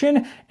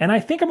action, and I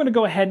think I'm going to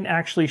go ahead and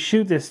actually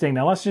shoot this thing.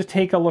 Now let's just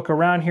take a look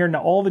around here.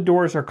 Now all the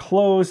doors are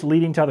closed,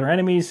 leading to other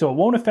enemies, so it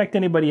won't affect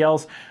anybody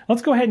else.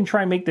 Let's go ahead and try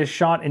and make this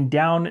shot and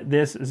down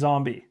this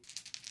zombie.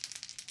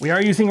 We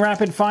are using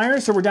rapid fire,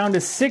 so we're down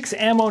to 6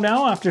 ammo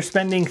now after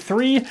spending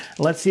 3.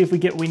 Let's see if we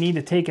get what we need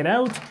to take it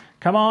out.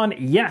 Come on.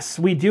 Yes,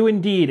 we do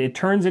indeed. It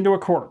turns into a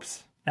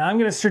corpse. Now I'm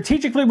going to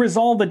strategically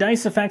resolve the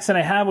dice effects that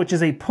I have, which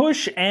is a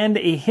push and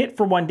a hit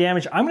for 1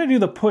 damage. I'm going to do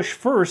the push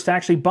first to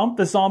actually bump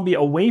the zombie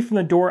away from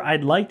the door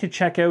I'd like to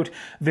check out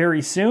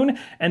very soon.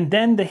 And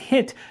then the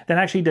hit that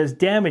actually does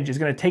damage is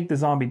going to take the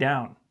zombie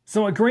down.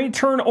 So a great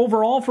turn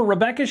overall for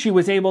Rebecca. She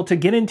was able to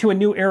get into a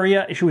new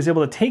area. She was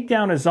able to take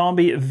down a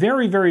zombie.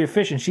 Very, very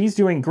efficient. She's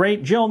doing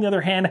great. Jill, on the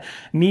other hand,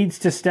 needs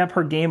to step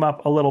her game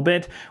up a little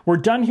bit. We're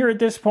done here at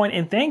this point,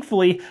 and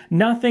thankfully,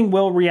 nothing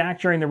will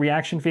react during the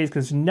reaction phase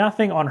because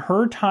nothing on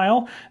her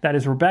tile, that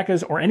is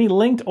Rebecca's, or any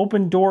linked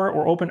open door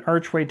or open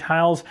archway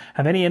tiles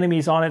have any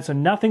enemies on it, so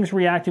nothing's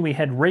reacting. We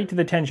head right to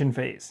the tension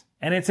phase.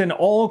 And it's an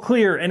all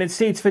clear, and it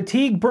states,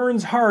 fatigue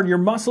burns hard, your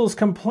muscles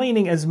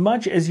complaining as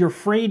much as your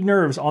frayed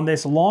nerves on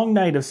this long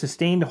night of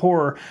sustained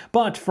horror.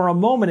 But for a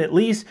moment at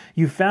least,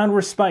 you found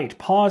respite.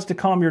 Pause to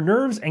calm your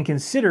nerves and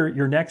consider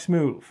your next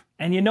move.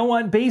 And you know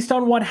what? Based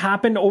on what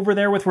happened over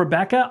there with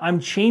Rebecca, I'm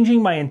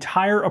changing my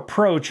entire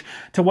approach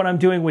to what I'm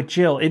doing with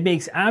Jill. It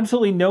makes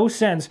absolutely no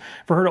sense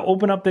for her to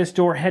open up this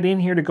door, head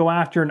in here to go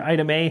after an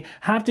item A,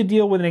 have to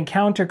deal with an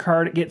encounter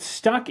card, get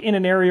stuck in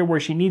an area where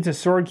she needs a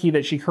sword key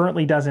that she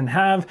currently doesn't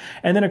have,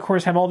 and then of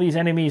course have all these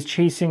enemies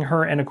chasing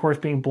her and of course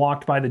being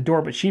blocked by the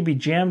door. But she'd be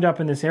jammed up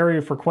in this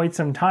area for quite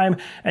some time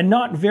and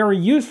not very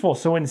useful.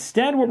 So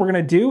instead what we're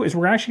going to do is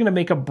we're actually going to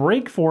make a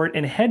break for it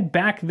and head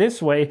back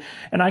this way,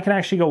 and I can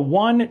actually go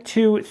 1,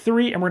 2,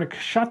 3, and we're going to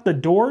shut the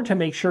door to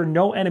make sure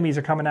no enemies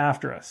are coming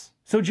after us.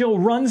 So Jill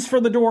runs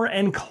for the door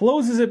and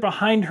closes it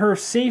behind her,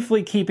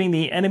 safely keeping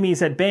the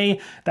enemies at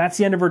bay. That's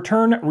the end of her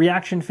turn.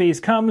 Reaction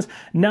phase comes.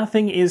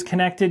 Nothing is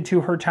connected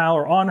to her tile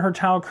or on her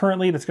tile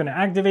currently that's going to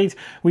activate.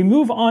 We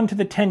move on to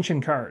the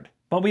tension card.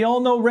 But we all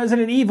know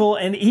Resident Evil,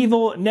 and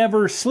evil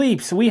never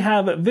sleeps. We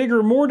have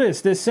Vigor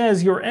Mortis. This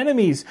says your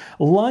enemies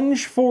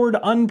lunge forward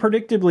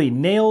unpredictably,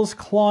 nails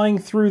clawing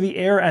through the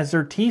air as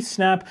their teeth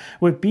snap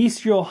with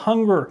bestial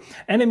hunger.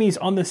 Enemies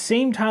on the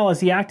same tile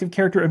as the active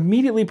character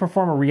immediately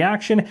perform a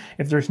reaction.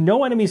 If there's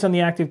no enemies on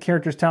the active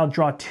character's tile,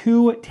 draw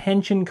 2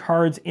 tension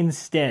cards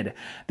instead.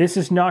 This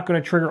is not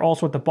going to trigger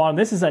also at the bottom.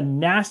 This is a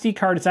nasty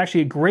card. It's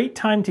actually a great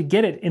time to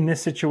get it in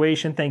this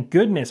situation. Thank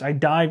goodness I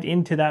dived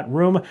into that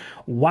room.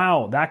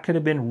 Wow, that could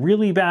have been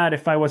really bad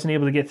if I wasn't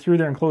able to get through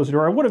there and close the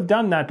door. I would have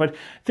done that, but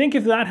think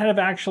if that had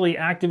actually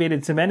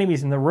activated some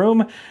enemies in the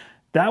room,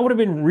 that would have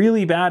been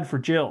really bad for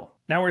Jill.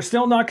 Now, we're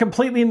still not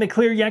completely in the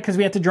clear yet because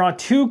we have to draw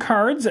 2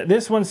 cards.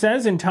 This one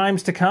says, in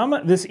times to come,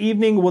 this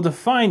evening will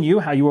define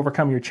you, how you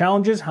overcome your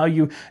challenges, how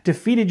you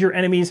defeated your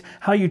enemies,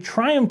 how you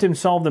triumphed and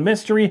solved the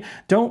mystery.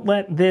 Don't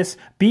let this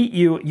beat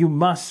you. You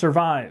must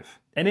survive.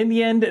 And in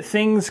the end,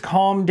 things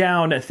calmed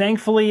down.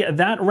 Thankfully,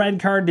 that red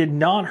card did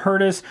not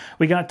hurt us.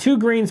 We got 2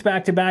 greens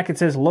back to back. It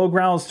says, low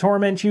growls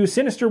torment you,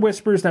 sinister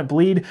whispers that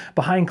bleed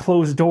behind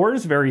closed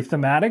doors, very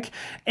thematic,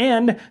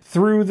 and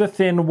through the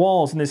thin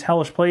walls. In this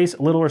hellish place,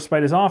 little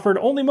respite is offered,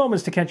 only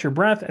moments to catch your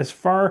breath, as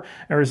far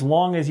or as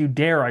long as you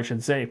dare, I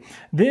should say.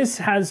 This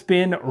has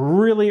been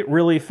really,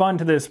 really fun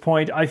to this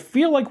point. I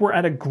feel like we're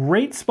at a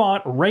great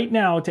spot right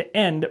now to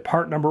end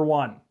part number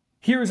 1.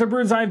 Here's a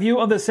bird's eye view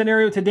of the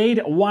scenario to date.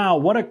 Wow,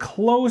 what a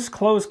close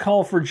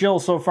call for Jill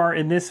so far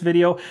in this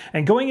video.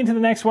 And going into the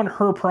next one,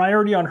 her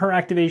priority on her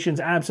activation is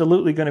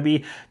absolutely going to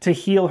be to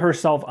heal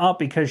herself up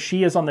because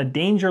she is on the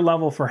danger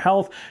level for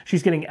health.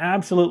 She's getting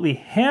absolutely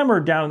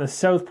hammered down in the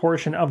south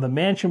portion of the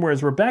mansion,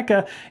 whereas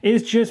Rebecca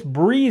is just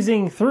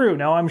breezing through.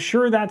 Now, I'm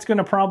sure that's going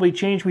to probably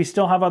change. We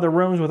still have other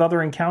rooms with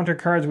other encounter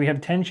cards. We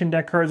have tension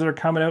deck cards that are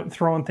coming out and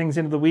throwing things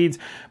into the weeds.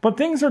 But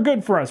things are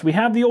good for us. We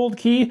have the old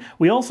key.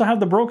 We also have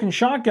the broken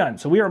shotgun. done.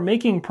 So we are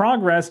making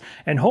progress,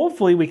 and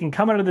hopefully we can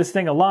come out of this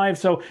thing alive.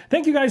 So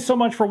thank you guys so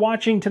much for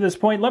watching to this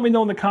point. Let me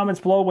know in the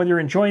comments below whether you're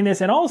enjoying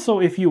this, and also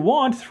if you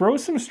want, throw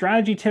some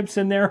strategy tips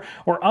in there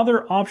or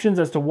other options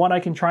as to what I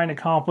can try and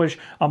accomplish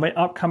on my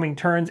upcoming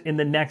turns in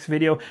the next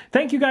video.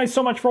 Thank you guys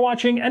so much for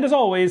watching, and as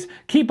always,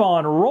 keep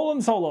on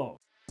rolling solo.